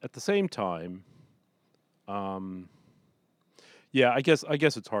 But at the same time, yeah, I guess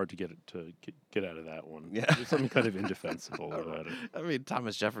it's hard to get out of that one. Yeah. There's something kind of indefensible about it. I mean,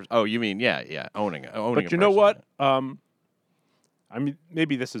 Thomas Jefferson. Oh, you mean owning. But you know what? I mean,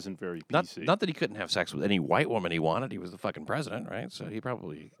 maybe this isn't very PC. Not that he couldn't have sex with any white woman he wanted. He was the fucking president, right? So he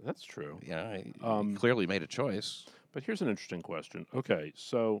probably. That's true. Yeah, he clearly made a choice. But here's an interesting question. Okay,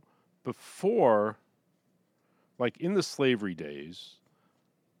 so before, like in the slavery days,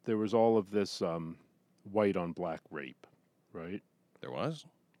 there was all of this white on black rape, right? There was?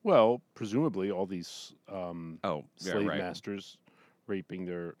 Well, presumably all these slave right. masters raping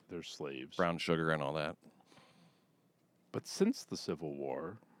their slaves. Brown sugar and all that. But since the Civil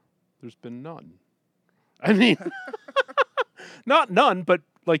War, there's been none. I mean, not none, but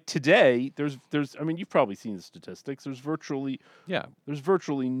like today, there's. I mean, you've probably seen the statistics. There's virtually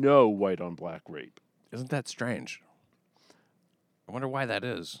no white on black rape. Isn't that strange? I wonder why that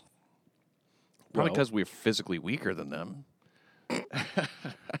is. Probably because we're physically weaker than them.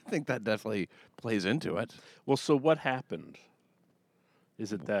 I think that definitely plays into it. Well, so what happened?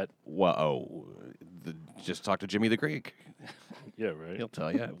 Is it that? Just talk to Jimmy the Greek. Yeah, right. He'll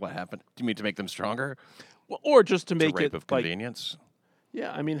tell you what happened. Do you mean to make them stronger? Well, or just to make rape it of convenience?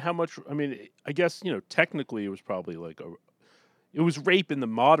 Yeah, I mean, how much? I mean, I guess technically it was probably it was rape in the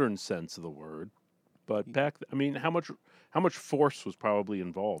modern sense of the word, but I mean, how much force was probably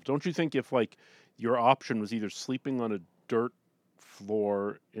involved? Don't you think if like your option was either sleeping on a dirt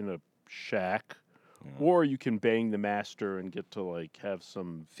floor in a shack? Or you can bang the master and get to like have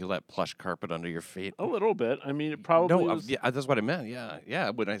some feel that plush carpet under your feet. A little bit. I mean, it probably was... yeah, that's what I meant. Yeah.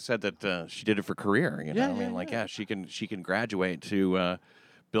 When I said that she did it for career, she can graduate to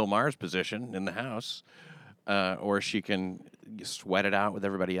Bill Maher's position in the House, or she can sweat it out with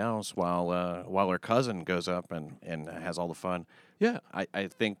everybody else while her cousin goes up and has all the fun. Yeah, I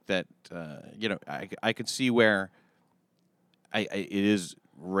think that I could see where it is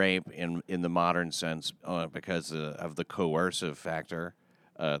rape in the modern sense because of the coercive factor,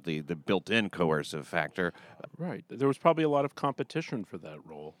 the built-in coercive factor. Right. There was probably a lot of competition for that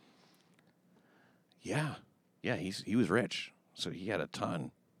role. Yeah. He was rich, so he had a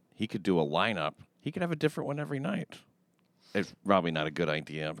ton. He could do a lineup. He could have a different one every night. It's probably not a good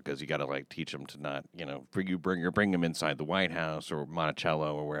idea because you got to like teach him to not, bring him inside the White House or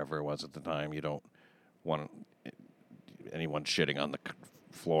Monticello or wherever it was at the time. You don't want anyone shitting on the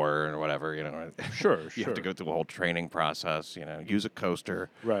floor or whatever, Sure. You have to go through a whole training process, use a coaster.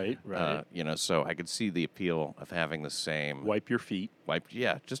 Right. So I could see the appeal of having the same. Wipe your feet.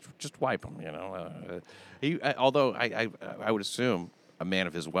 Just wipe them, although I would assume a man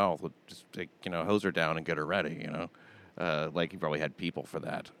of his wealth would just take, hose her down and get her ready, like he probably had people for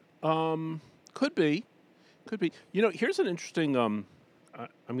that. Could be. Here's an interesting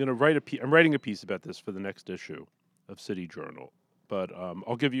I'm going to write I'm writing a piece about this for the next issue of City Journal, but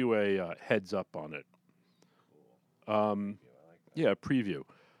I'll give you a heads up on it. Yeah, preview.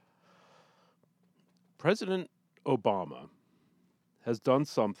 President Obama has done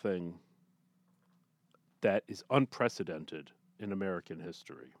something that is unprecedented in American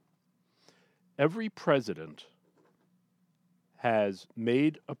history. Every president has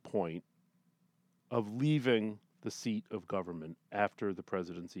made a point of leaving the seat of government after the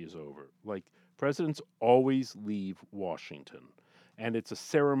presidency is over. Like, presidents always leave Washington, and it's a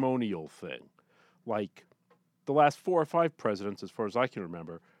ceremonial thing. Like, the last 4 or 5 presidents, as far as I can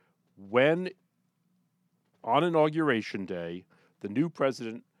remember, when on Inauguration Day, the new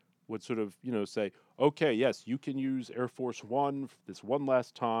president would sort of, say, okay, yes, you can use Air Force One this one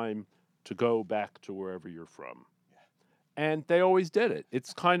last time to go back to wherever you're from. And they always did it.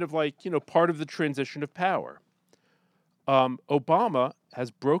 It's kind of like, part of the transition of power. Obama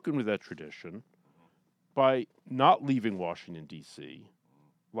has broken with that tradition by not leaving Washington, D.C.,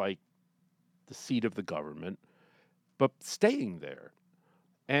 like the seat of the government, but staying there.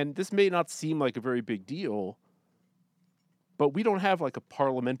 And this may not seem like a very big deal, but we don't have like a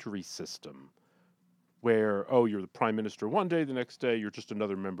parliamentary system where, you're the prime minister one day, the next day you're just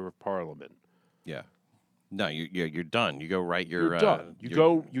another member of parliament. Yeah. No, you're done. You go right. You're done.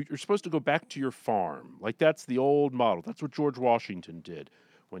 You're supposed to go back to your farm. Like, that's the old model. That's what George Washington did.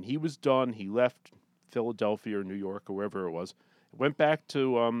 When he was done, he left Philadelphia or New York or wherever it was, went back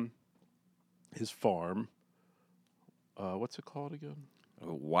to his farm. What's it called again?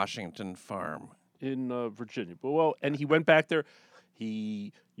 Washington Farm in Virginia. Well, and he went back there.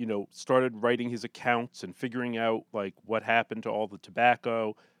 He, started writing his accounts and figuring out like what happened to all the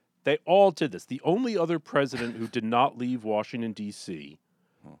tobacco. They all did this. The only other president who did not leave Washington, D.C.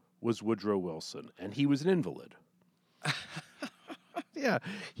 was Woodrow Wilson, and he was an invalid. Yeah,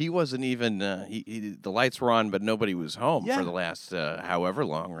 he wasn't even. The lights were on, but nobody was home for the last however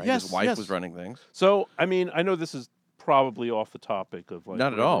long. Right? Yes, his wife was running things. So, I mean, I know this is probably off the topic of like.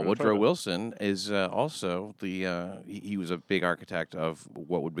 Not at all. Woodrow Wilson is also the. He was a big architect of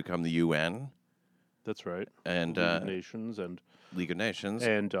what would become the UN. That's right. And League of Nations and. League of Nations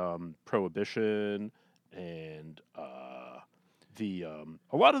and prohibition and a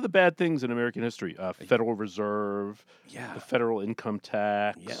lot of the bad things in American history, Federal Reserve, the federal income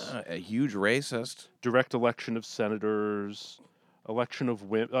tax, a huge racist, direct election of senators, election of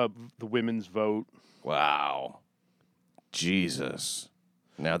the women's vote. Wow, Jesus!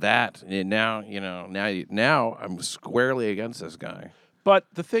 Now I'm squarely against this guy. But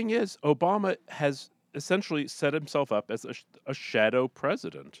the thing is, Obama has essentially set himself up as a shadow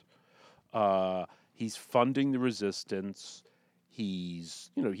president. He's funding the resistance.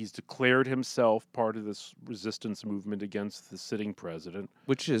 He's declared himself part of this resistance movement against the sitting president.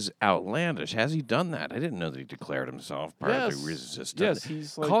 Which is outlandish. Has he done that? I didn't know that he declared himself part of the resistance. Yes,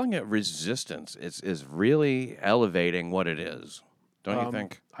 he's like, calling it resistance is really elevating what it is. Don't you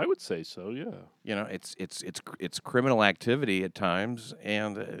think? I would say so. Yeah. It's criminal activity at times,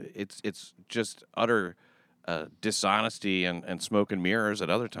 and it's just utter dishonesty and smoke and mirrors at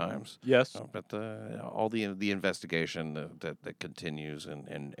other times. Yes. But all the investigation that continues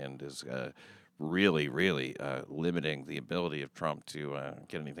and is really limiting the ability of Trump to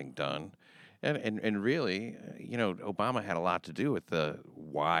get anything done. And really, Obama had a lot to do with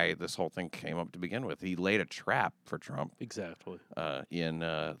why this whole thing came up to begin with. He laid a trap for Trump. Exactly.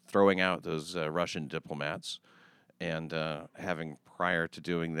 In throwing out those Russian diplomats and having, prior to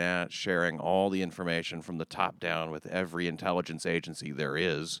doing that, sharing all the information from the top down with every intelligence agency there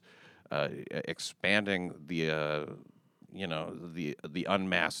is, expanding the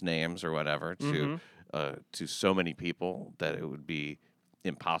unmasked names or whatever to so many people that it would be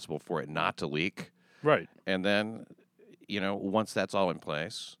impossible for it not to leak. Right. And then, once that's all in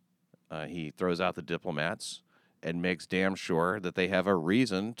place, he throws out the diplomats and makes damn sure that they have a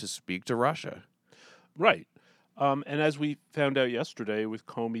reason to speak to Russia. Right. And as we found out yesterday with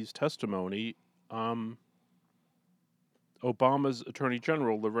Comey's testimony, Obama's Attorney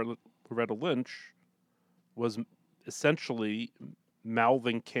General, Loretta Lynch, was essentially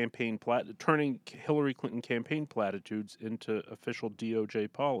mouthing turning Hillary Clinton campaign platitudes into official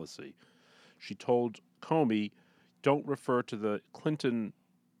DOJ policy. She told Comey, don't refer to the Clinton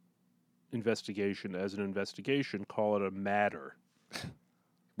investigation as an investigation, call it a matter.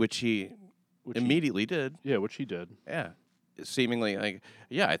 Which he immediately did. Yeah, which he did. Yeah. Seemingly like,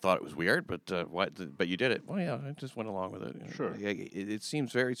 I thought it was weird, but you did it. Well, yeah, I just went along with it. Sure. It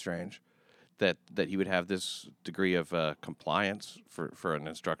seems very strange that he would have this degree of compliance for an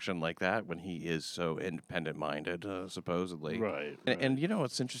instruction like that when he is so independent-minded, supposedly. Right. And you know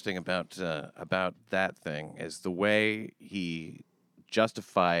what's interesting about that thing is the way he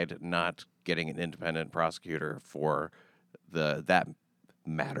justified not getting an independent prosecutor for that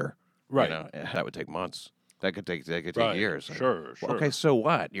matter. Right. You know, that would take months. That could take Right. years. Sure. Well, okay, so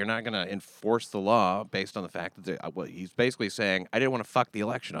what? You're not going to enforce the law based on the fact that he's basically saying, I didn't want to fuck the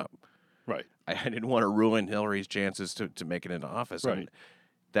election up. Right. I didn't want to ruin Hillary's chances to make it into office. Right. And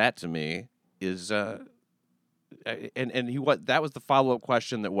that to me is and that was the follow-up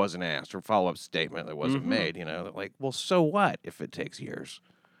question that wasn't asked, or follow-up statement that wasn't made, you know, like, well, so what if it takes years?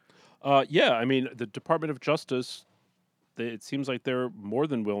 Yeah, I mean, the Department of Justice, it seems like they're more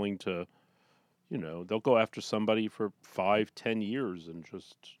than willing to, you know, they'll go after somebody for 5-10 years and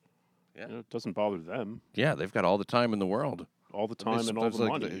just, you know, it doesn't bother them. Yeah, they've got all the time in the world. All the time and all the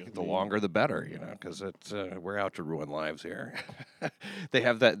money. The longer the better, you know, because we're out to ruin lives here. They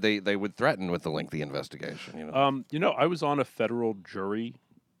have that. They would threaten with the lengthy investigation. You know, I was on a federal jury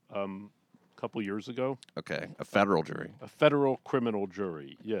a couple years ago. Okay, a federal jury. A federal criminal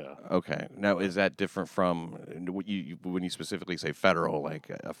jury. Yeah. Okay. Now, is that different from when you specifically say federal, like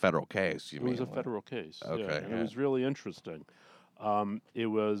a federal case? It was a federal case. Okay. Yeah, and it was really interesting.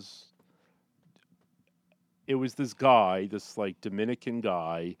 It was this guy, this like Dominican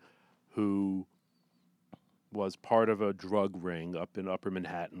guy, who was part of a drug ring up in Upper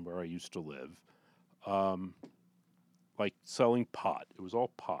Manhattan where I used to live, like selling pot. It was all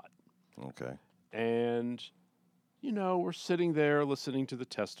pot. Okay. And, you know, we're sitting there listening to the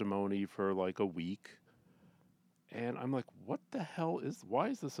testimony for like a week. And I'm like, why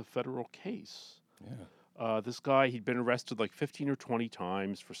is this a federal case? Yeah. This guy, he'd been arrested like 15 or 20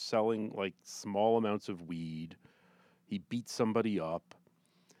 times for selling like small amounts of weed. He beat somebody up.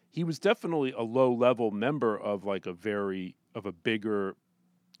 He was definitely a low-level member of like a bigger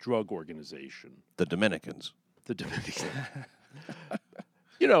drug organization. The Dominicans. The Dominicans.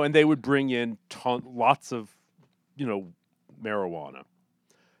 You know, and they would bring in lots of, you know, marijuana.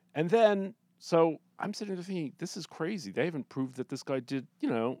 And then, so I'm sitting there thinking, this is crazy. They haven't proved that this guy did, you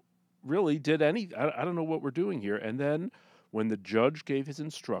know, really did any. I don't know what we're doing here. And then when the judge gave his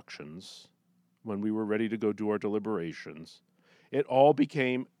instructions, when we were ready to go do our deliberations, it all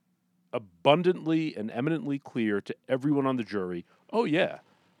became abundantly and eminently clear to everyone on the jury, oh yeah,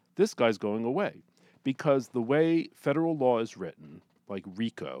 this guy's going away. Because the way federal law is written, like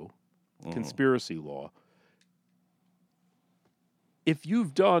RICO, conspiracy law, if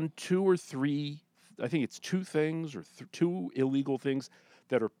you've done 2 or 3, I think it's 2 things or 2 illegal things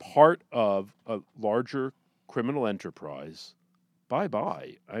that are part of a larger criminal enterprise,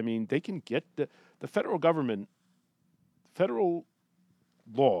 bye-bye. I mean, they can get the federal government, federal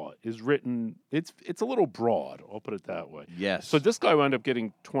law is written, it's a little broad, I'll put it that way. Yes. So this guy wound up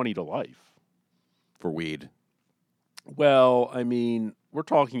getting 20 to life. For weed. Well, I mean, we're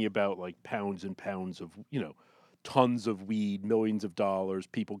talking about like pounds and pounds of, you know, tons of weed, millions of dollars,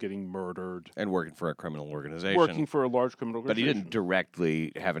 people getting murdered. And working for a criminal organization. Working for a large criminal But he organization. didn't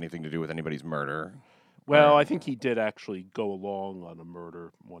directly have anything to do with anybody's murder. Well, I think he did actually go along on a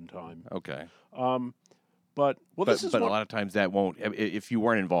murder one time. Okay. But this is a lot of times that won't. If you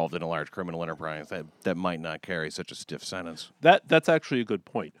weren't involved in a large criminal enterprise, that might not carry such a stiff sentence. That's actually a good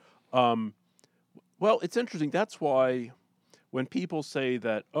point. Well, it's interesting. That's why when people say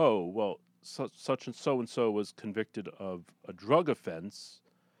that, oh, well, such and so was convicted of a drug offense,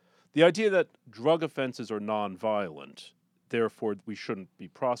 the idea that drug offenses are nonviolent, therefore we shouldn't be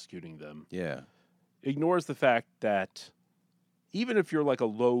prosecuting them, ignores the fact that even if you're like a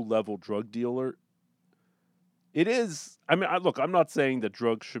low-level drug dealer, it is. I mean, look, I'm not saying that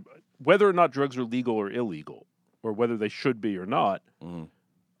drugs should, whether or not drugs are legal or illegal, or whether they should be or not.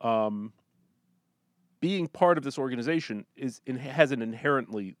 Being part of this organization has an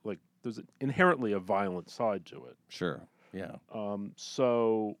inherently there's inherently a violent side to it. Sure. Yeah.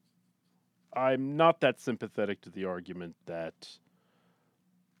 So I'm not that sympathetic to the argument that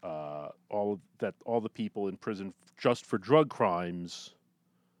all the people in prison just for drug crimes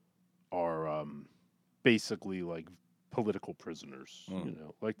are basically like political prisoners. You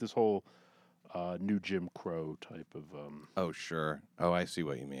know, like this whole new Jim Crow type of. Oh, sure. Oh, I see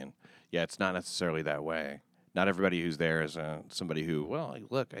what you mean. Yeah, it's not necessarily that way. Not everybody who's there is somebody who, well,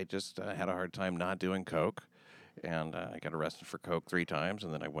 look, I just had a hard time not doing coke, and I got arrested for coke 3 times,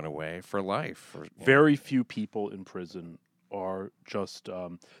 and then I went away for life. Very few people in prison are just.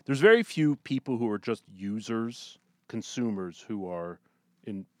 There's very few people who are just users, consumers who are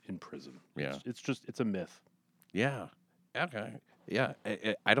in prison. Yeah. It's a myth. Yeah. Okay. yeah.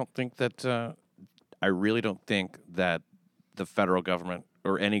 I don't think that. I really don't think that the federal government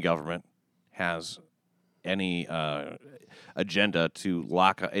or any government has any agenda to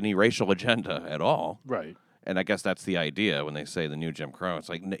lock any racial agenda at all. Right. And I guess that's the idea when they say the new Jim Crow. It's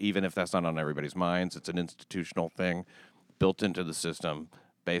like even if that's not on everybody's minds, it's an institutional thing built into the system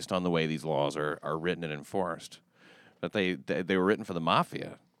based on the way these laws are written and enforced. But they were written for the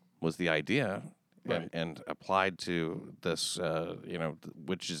mafia was the idea, Right. and applied to this,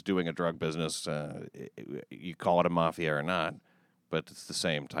 which is doing a drug business. You call it a mafia or not, but it's the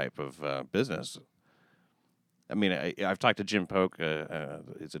same type of business. I mean, I've talked to Jim Polk,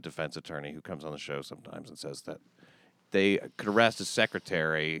 he's a defense attorney who comes on the show sometimes and says that they could arrest a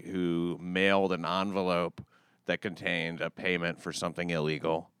secretary who mailed an envelope that contained a payment for something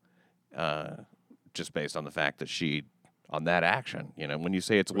illegal, just based on the fact that on that action. You know, when you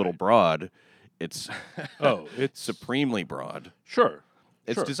say it's a little broad, it's it's supremely broad. Sure.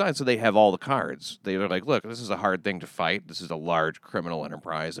 It's Sure. designed so they have all the cards. They're like, look, this is a hard thing to fight. This is a large criminal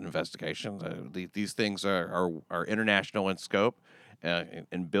enterprise and investigation. These things are international in scope,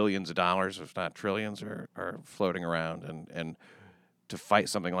 and billions of dollars, if not trillions, are floating around. And to fight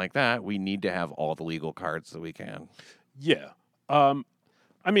something like that, we need to have all the legal cards that we can. Yeah.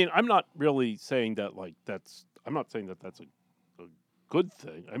 I mean, I'm not really saying that I'm not saying that that's a good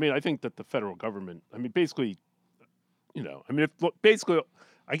thing. I mean, I think that the federal government, I mean, basically,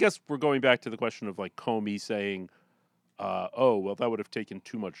 I guess we're going back to the question of like Comey saying, oh, well, that would have taken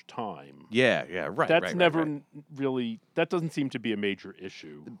too much time. Yeah, right. That's never really, that doesn't seem to be a major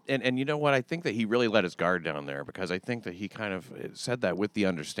issue. And you know what? I think that he really let his guard down there, because I think that he kind of said that with the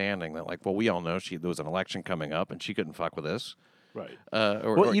understanding that, like, well, we all know there was an election coming up and she couldn't fuck with this. Right.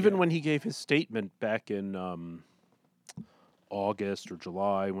 Even when he gave his statement back in August or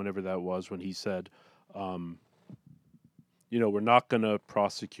July, whenever that was, when he said, we're not going to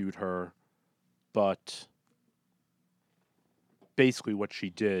prosecute her, but basically what she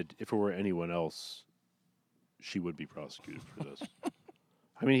did, if it were anyone else, she would be prosecuted for this.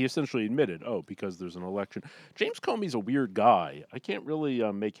 I mean, he essentially admitted, because there's an election. James Comey's a weird guy. I can't really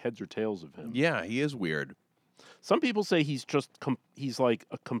make heads or tails of him. Yeah, he is weird. Some people say he's just he's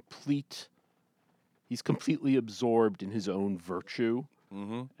completely absorbed in his own virtue,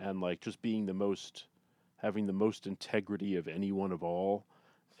 and like just being having the most integrity of anyone of all,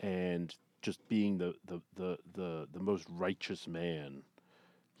 and just being the most righteous man.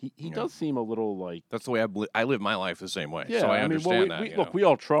 He does seem a little like... That's the way I live my life the same way. Yeah, so I understand that. Look, we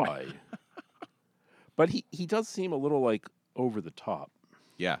all try. But he does seem a little like over the top.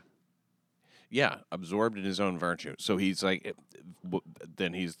 Yeah. Yeah, absorbed in his own virtue. So he's like,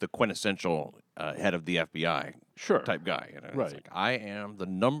 then he's the quintessential head of the FBI type guy. You know? Right. It's like, I am the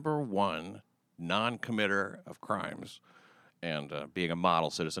number one non-committer of crimes, and being a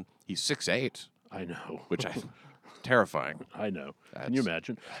model citizen. He's 6'8". I know. Which terrifying. I know. Can you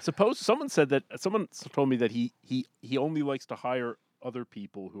imagine? Suppose someone told me that he only likes to hire other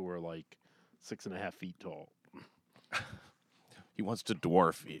people who are like 6.5 feet tall. He wants to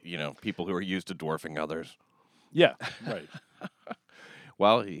dwarf, people who are used to dwarfing others. Yeah, right.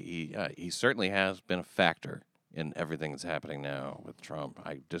 Well, he certainly has been a factor in everything that's happening now with Trump.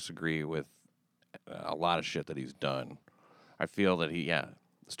 I disagree with a lot of shit that he's done. I feel that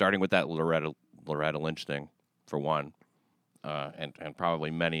starting with that Loretta Lynch thing, for one, and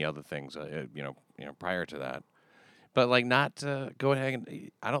probably many other things, prior to that. But like, not to go ahead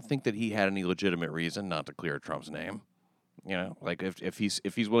and, I don't think that he had any legitimate reason not to clear Trump's name. You know, like if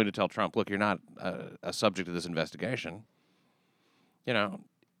he's willing to tell Trump, look, you're not a subject of this investigation. You know,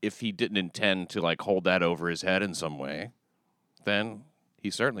 if he didn't intend to like hold that over his head in some way, then he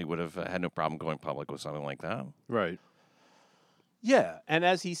certainly would have had no problem going public with something like that. Right. Yeah, and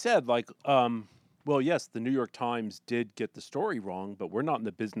as he said, like, well, yes, the New York Times did get the story wrong, but we're not in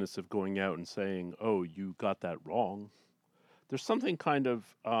the business of going out and saying, "Oh, you got that wrong." There's something kind of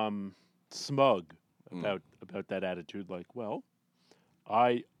smug about that attitude. Like, well,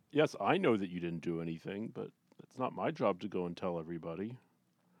 I know that you didn't do anything, but it's not my job to go and tell everybody.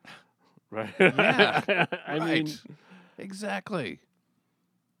 Right? Yeah. I mean, exactly.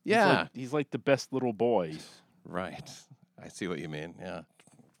 Yeah. He's like the best little boy. Right. I see what you mean. Yeah.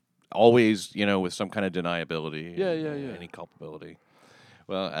 Always, with some kind of deniability. Yeah. Any culpability.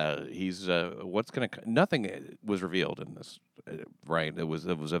 Well, he's nothing was revealed in this, right? It was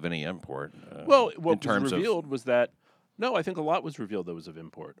of any import. Well, what was revealed was that, no, I think a lot was revealed that was of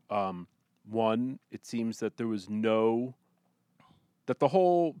import. One, it seems that there was that the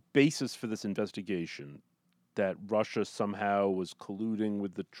whole basis for this investigation, that Russia somehow was colluding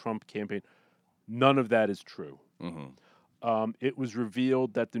with the Trump campaign, none of that is true. Mm-hmm. it was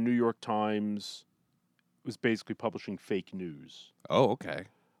revealed that the New York Times was basically publishing fake news. Oh, okay.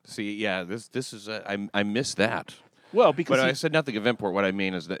 See, yeah, this is I missed that. Well, because But I said nothing of import. What I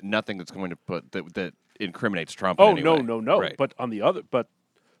mean is that nothing that's going to put that incriminates Trump. oh in any no, way. no. Right. But on the other,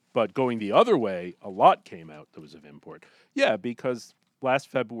 but going the other way, a lot came out that was of import. Yeah, because this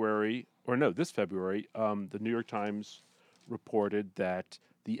February, the New York Times reported that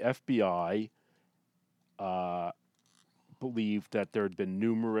the FBI believed that there had been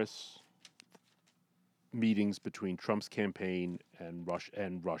numerous meetings between Trump's campaign and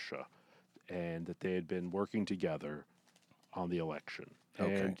Russia, and that they had been working together on the election.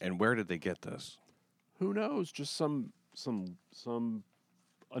 Okay. And where did they get this? Who knows? Just some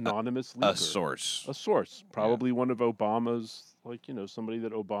anonymous leaker. A source. A source. Probably one of Obama's, somebody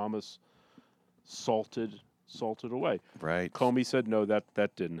that Obama salted away. Right. Comey said no,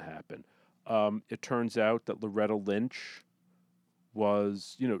 that didn't happen. It turns out that Loretta Lynch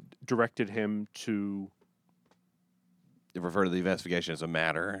was, directed him to refer to the investigation as a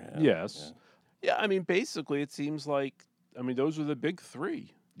matter. Yes. Yeah, I mean, basically, it seems like, those are the big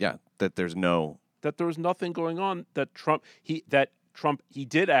three. Yeah, that there was nothing going on. That Trump, he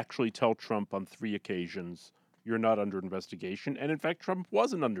did actually tell Trump on 3 occasions, you're not under investigation. And in fact, Trump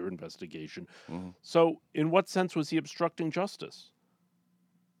wasn't under investigation. Mm-hmm. So in what sense was he obstructing justice?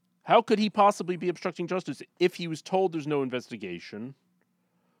 How could he possibly be obstructing justice if he was told there's no investigation?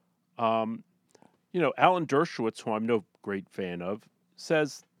 Alan Dershowitz, who I'm no great fan of,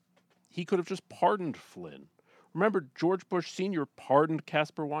 says he could have just pardoned Flynn. Remember, George Bush Sr. pardoned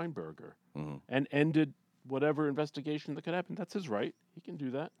Casper Weinberger and ended whatever investigation that could happen. That's his right. He can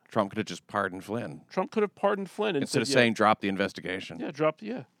do that. Trump could have just pardoned Flynn. Trump could have pardoned Flynn and instead of saying drop the investigation. Yeah,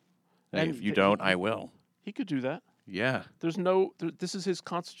 Hey, and if you don't, I will. He could do that. Yeah. This is his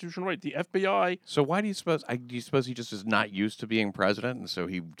constitutional right. The FBI. So why do you suppose? Do you suppose he just is not used to being president, and so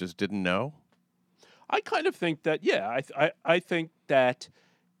he just didn't know? I kind of think that. Yeah, I think that.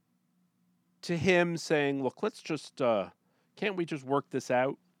 To him saying, "Look, let's just can't we just work this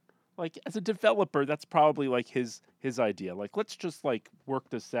out?" Like as a developer, that's probably like his idea. Like let's just work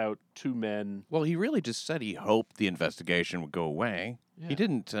this out. 2 men. Well, he really just said he hoped the investigation would go away. Yeah. He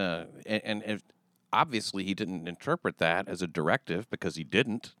didn't, and obviously he didn't interpret that as a directive because he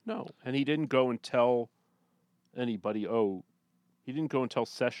didn't. No, and he didn't go and tell anybody. Oh, he didn't go and tell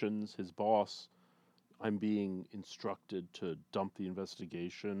Sessions, his boss, I'm being instructed to dump the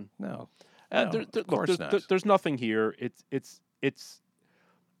investigation. No. Of course not. There's nothing here.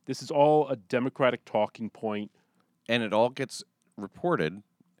 This is all a Democratic talking point, and it all gets reported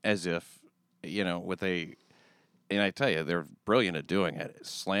as if with and I tell you, they're brilliant at doing it,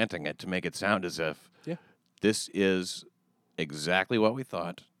 slanting it to make it sound as if this is exactly what we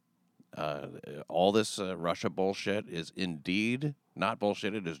thought. All this Russia bullshit is indeed not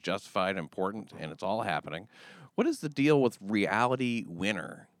bullshit. It is justified, important, and it's all happening. What is the deal with Reality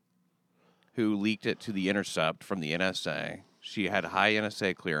Winner, who leaked it to The Intercept from the NSA? She had high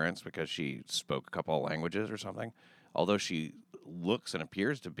NSA clearance because she spoke a couple of languages or something, although she looks and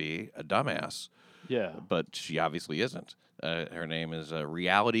appears to be a dumbass. Yeah. But she obviously isn't. Her name is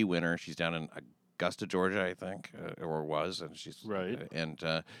Reality Winner. She's down in Augusta, Georgia, I think, or was, and she's right. And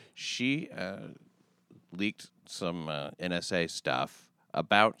she leaked some NSA stuff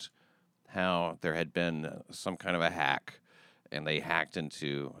about how there had been some kind of a hack, and they hacked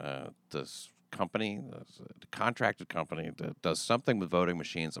into this company, the contracted company that does something with voting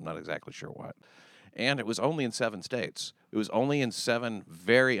machines. I'm not exactly sure what. And it was only in 7 states. It was only in 7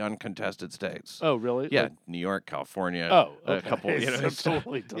 very uncontested states. Oh, really? Yeah, New York, California. Oh, okay. A couple.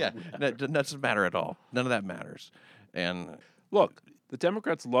 Totally doesn't that doesn't matter at all. None of that matters. And look, the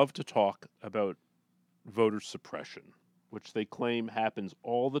Democrats love to talk about voter suppression, which they claim happens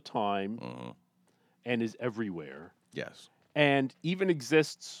all the time and is everywhere. Yes. And even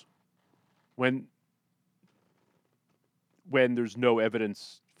exists when there's no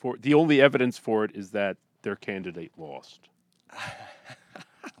evidence for the only evidence for it is that their candidate lost.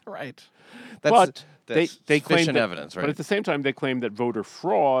 Right. But that's they claim that, evidence, right? But at the same time, they claim that voter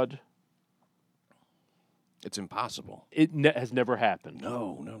fraud. It's impossible. It has never happened.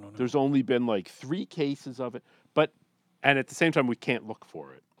 No. There's only been 3 cases of it, and at the same time, we can't look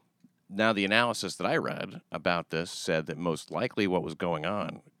for it. Now, the analysis that I read about this said that most likely what was going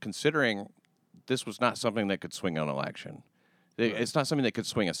on, considering this was not something that could swing an election, it's not something that could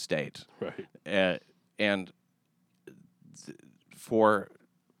swing a state, right? And for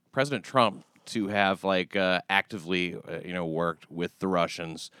President Trump to have actively worked with the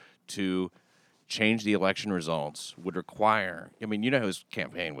Russians to change the election results would require. I mean, his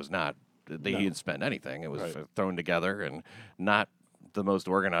campaign was not he didn't spend anything. It was Right. thrown together and not the most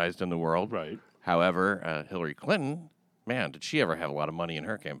organized in the world. Right. However, Hillary Clinton, man, did she ever have a lot of money in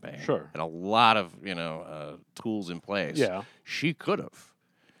her campaign? Sure. And a lot of, tools in place. Yeah. She could have.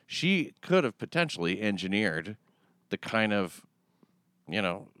 She could have potentially engineered the kind of,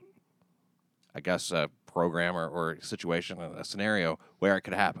 I guess, program or situation, a scenario where it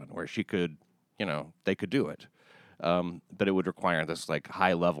could happen, where she could, they could do it. But it would require this like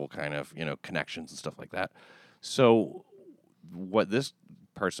high level kind of, connections and stuff like that. So what this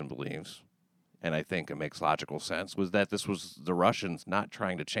person believes, and I think it makes logical sense, was that this was the Russians not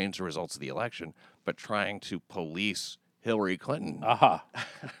trying to change the results of the election, but trying to police Hillary Clinton Aha.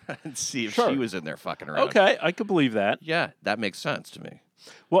 and see if Sure. she was in there fucking around. Okay, I could believe that. Yeah, that makes sense to me.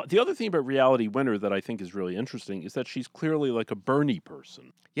 Well, the other thing about Reality Winner that I think is really interesting is that she's clearly like a Bernie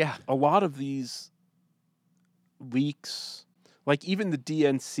person. Yeah. A lot of these leaks, like even the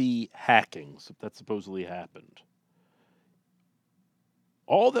DNC hackings that supposedly happened,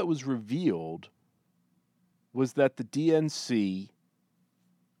 all that was revealed was that the DNC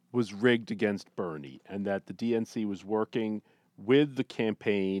was rigged against Bernie and that the DNC was working with the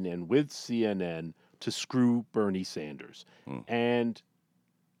campaign and with CNN to screw Bernie Sanders. And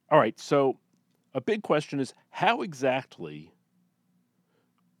all right, so a big question is how exactly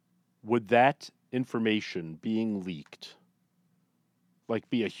would that information being leaked like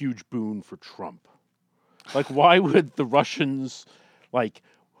be a huge boon for Trump? Like why would the Russians like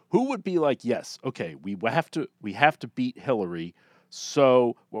who would be like, yes, okay, we have to beat Hillary,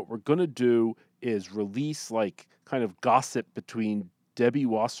 so what we're going to do is release like kind of gossip between Debbie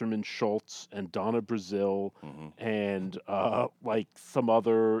Wasserman Schultz and Donna Brazil and like some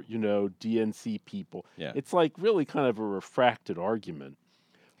other, DNC people. Yeah. It's like really kind of a refracted argument.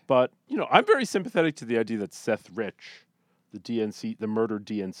 But, I'm very sympathetic to the idea that Seth Rich, the murdered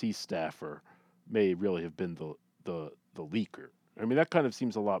DNC staffer, may really have been the leaker. I mean, that kind of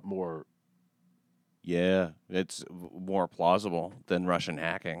seems a lot more. Yeah, it's more plausible than Russian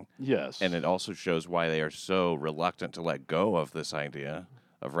hacking. Yes. And it also shows why they are so reluctant to let go of this idea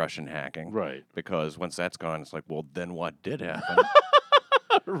of Russian hacking. Right. Because once that's gone, it's like, well, then what did happen?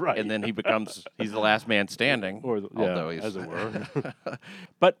 Right. And then he's the last man standing. Although he's, as it were.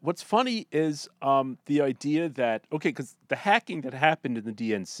 But what's funny is the idea that, because the hacking that happened in the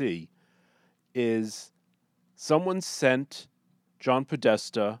DNC is someone sent John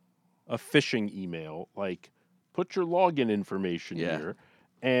Podesta a phishing email, like, put your login information here,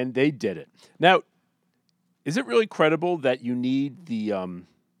 and they did it. Now, is it really credible that you need the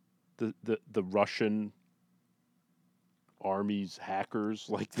Russian army's hackers,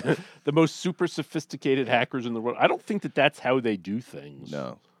 like the most super sophisticated hackers in the world? I don't think that that's how they do things.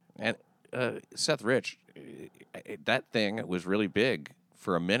 No. And Seth Rich, that thing was really big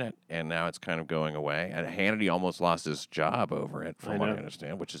for a minute, and now it's kind of going away. And Hannity almost lost his job over it, from what I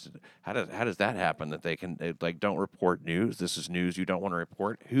understand. Which is how does that happen? That they don't report news. This is news you don't want to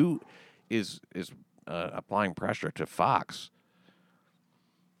report. Who is applying pressure to Fox?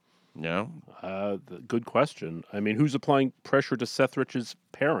 No. Good question. I mean, who's applying pressure to Seth Rich's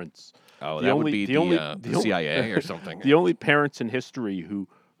parents? Oh, that would be the CIA or something. The only parents in history who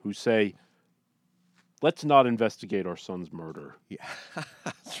say, let's not investigate our son's murder. Yeah,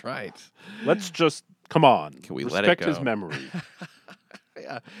 that's right. Let's just, come on. Can we respect let it go? his memory?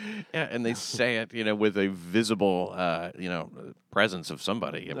 Yeah, and they say it, with a visible, presence of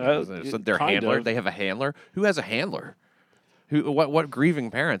somebody. I mean, their handler. They have a handler. Who has a handler? What grieving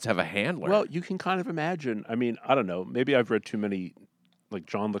parents have a handler? Well, you can kind of imagine. I mean, I don't know. Maybe I've read too many, like,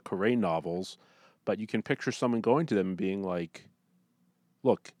 John le Carré novels, but you can picture someone going to them and being like,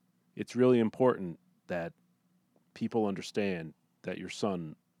 look, it's really important that people understand that your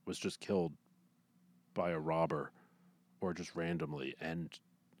son was just killed by a robber or just randomly. And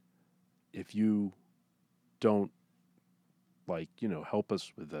if you don't, help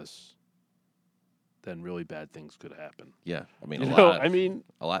us with this, then really bad things could happen. Yeah, I mean,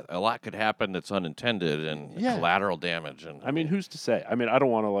 a lot could happen that's unintended and collateral damage. And I mean, who's to say? I mean, I don't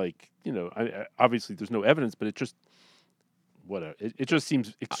want to obviously there's no evidence, but it just it just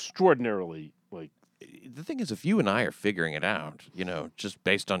seems extraordinarily like. The thing is, if you and I are figuring it out, just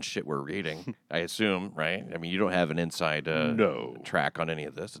based on shit we're reading, I assume, right? I mean, you don't have an inside track on any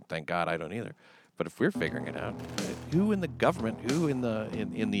of this, and thank God I don't either. But if we're figuring it out, who in the government, who in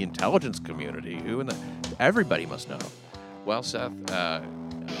the intelligence community, everybody must know. Well, Seth,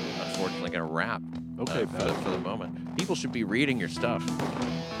 unfortunately, going to wrap. Okay, for the moment. People should be reading your stuff,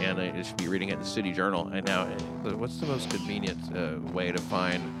 and they should be reading it in the City Journal. And now, what's the most convenient way to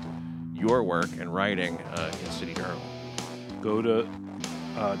find your work and writing in City Journal? Go to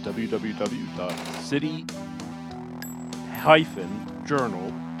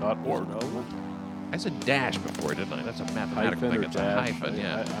www.city-journal.org. I said dash before, didn't I? That's a mathematical Hyphen thing. or It's dash? a hyphen,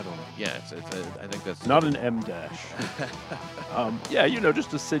 yeah. I don't know. Yeah, I think that's Not an M dash.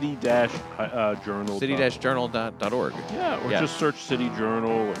 Just a city-journal. city-journal.org. Yeah, or just search City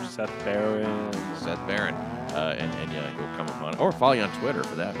Journal or Seth Barron. Seth Barron. And yeah, you'll come upon it. Or follow you on Twitter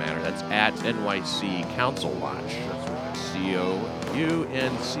for that matter. That's at NYC Council Watch. That's right.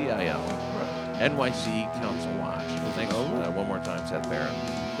 COUNCIL. NYC Council Watch. Thanks one more time, Seth Barron.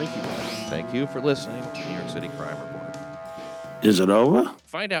 Thank you, guys. Thank you for listening to New York City Crime Report. Is it over?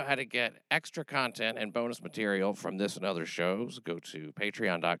 Find out how to get extra content and bonus material from this and other shows. Go to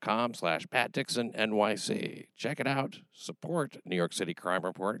patreon.com/PatDixonNYC. Check it out. Support New York City Crime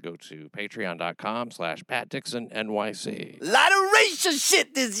Report. Go to patreon.com/PatDixonNYC. Lot of racial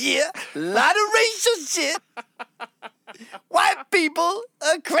shit this year. Lot of racial shit. White people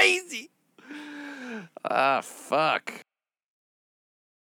are crazy. Ah, fuck.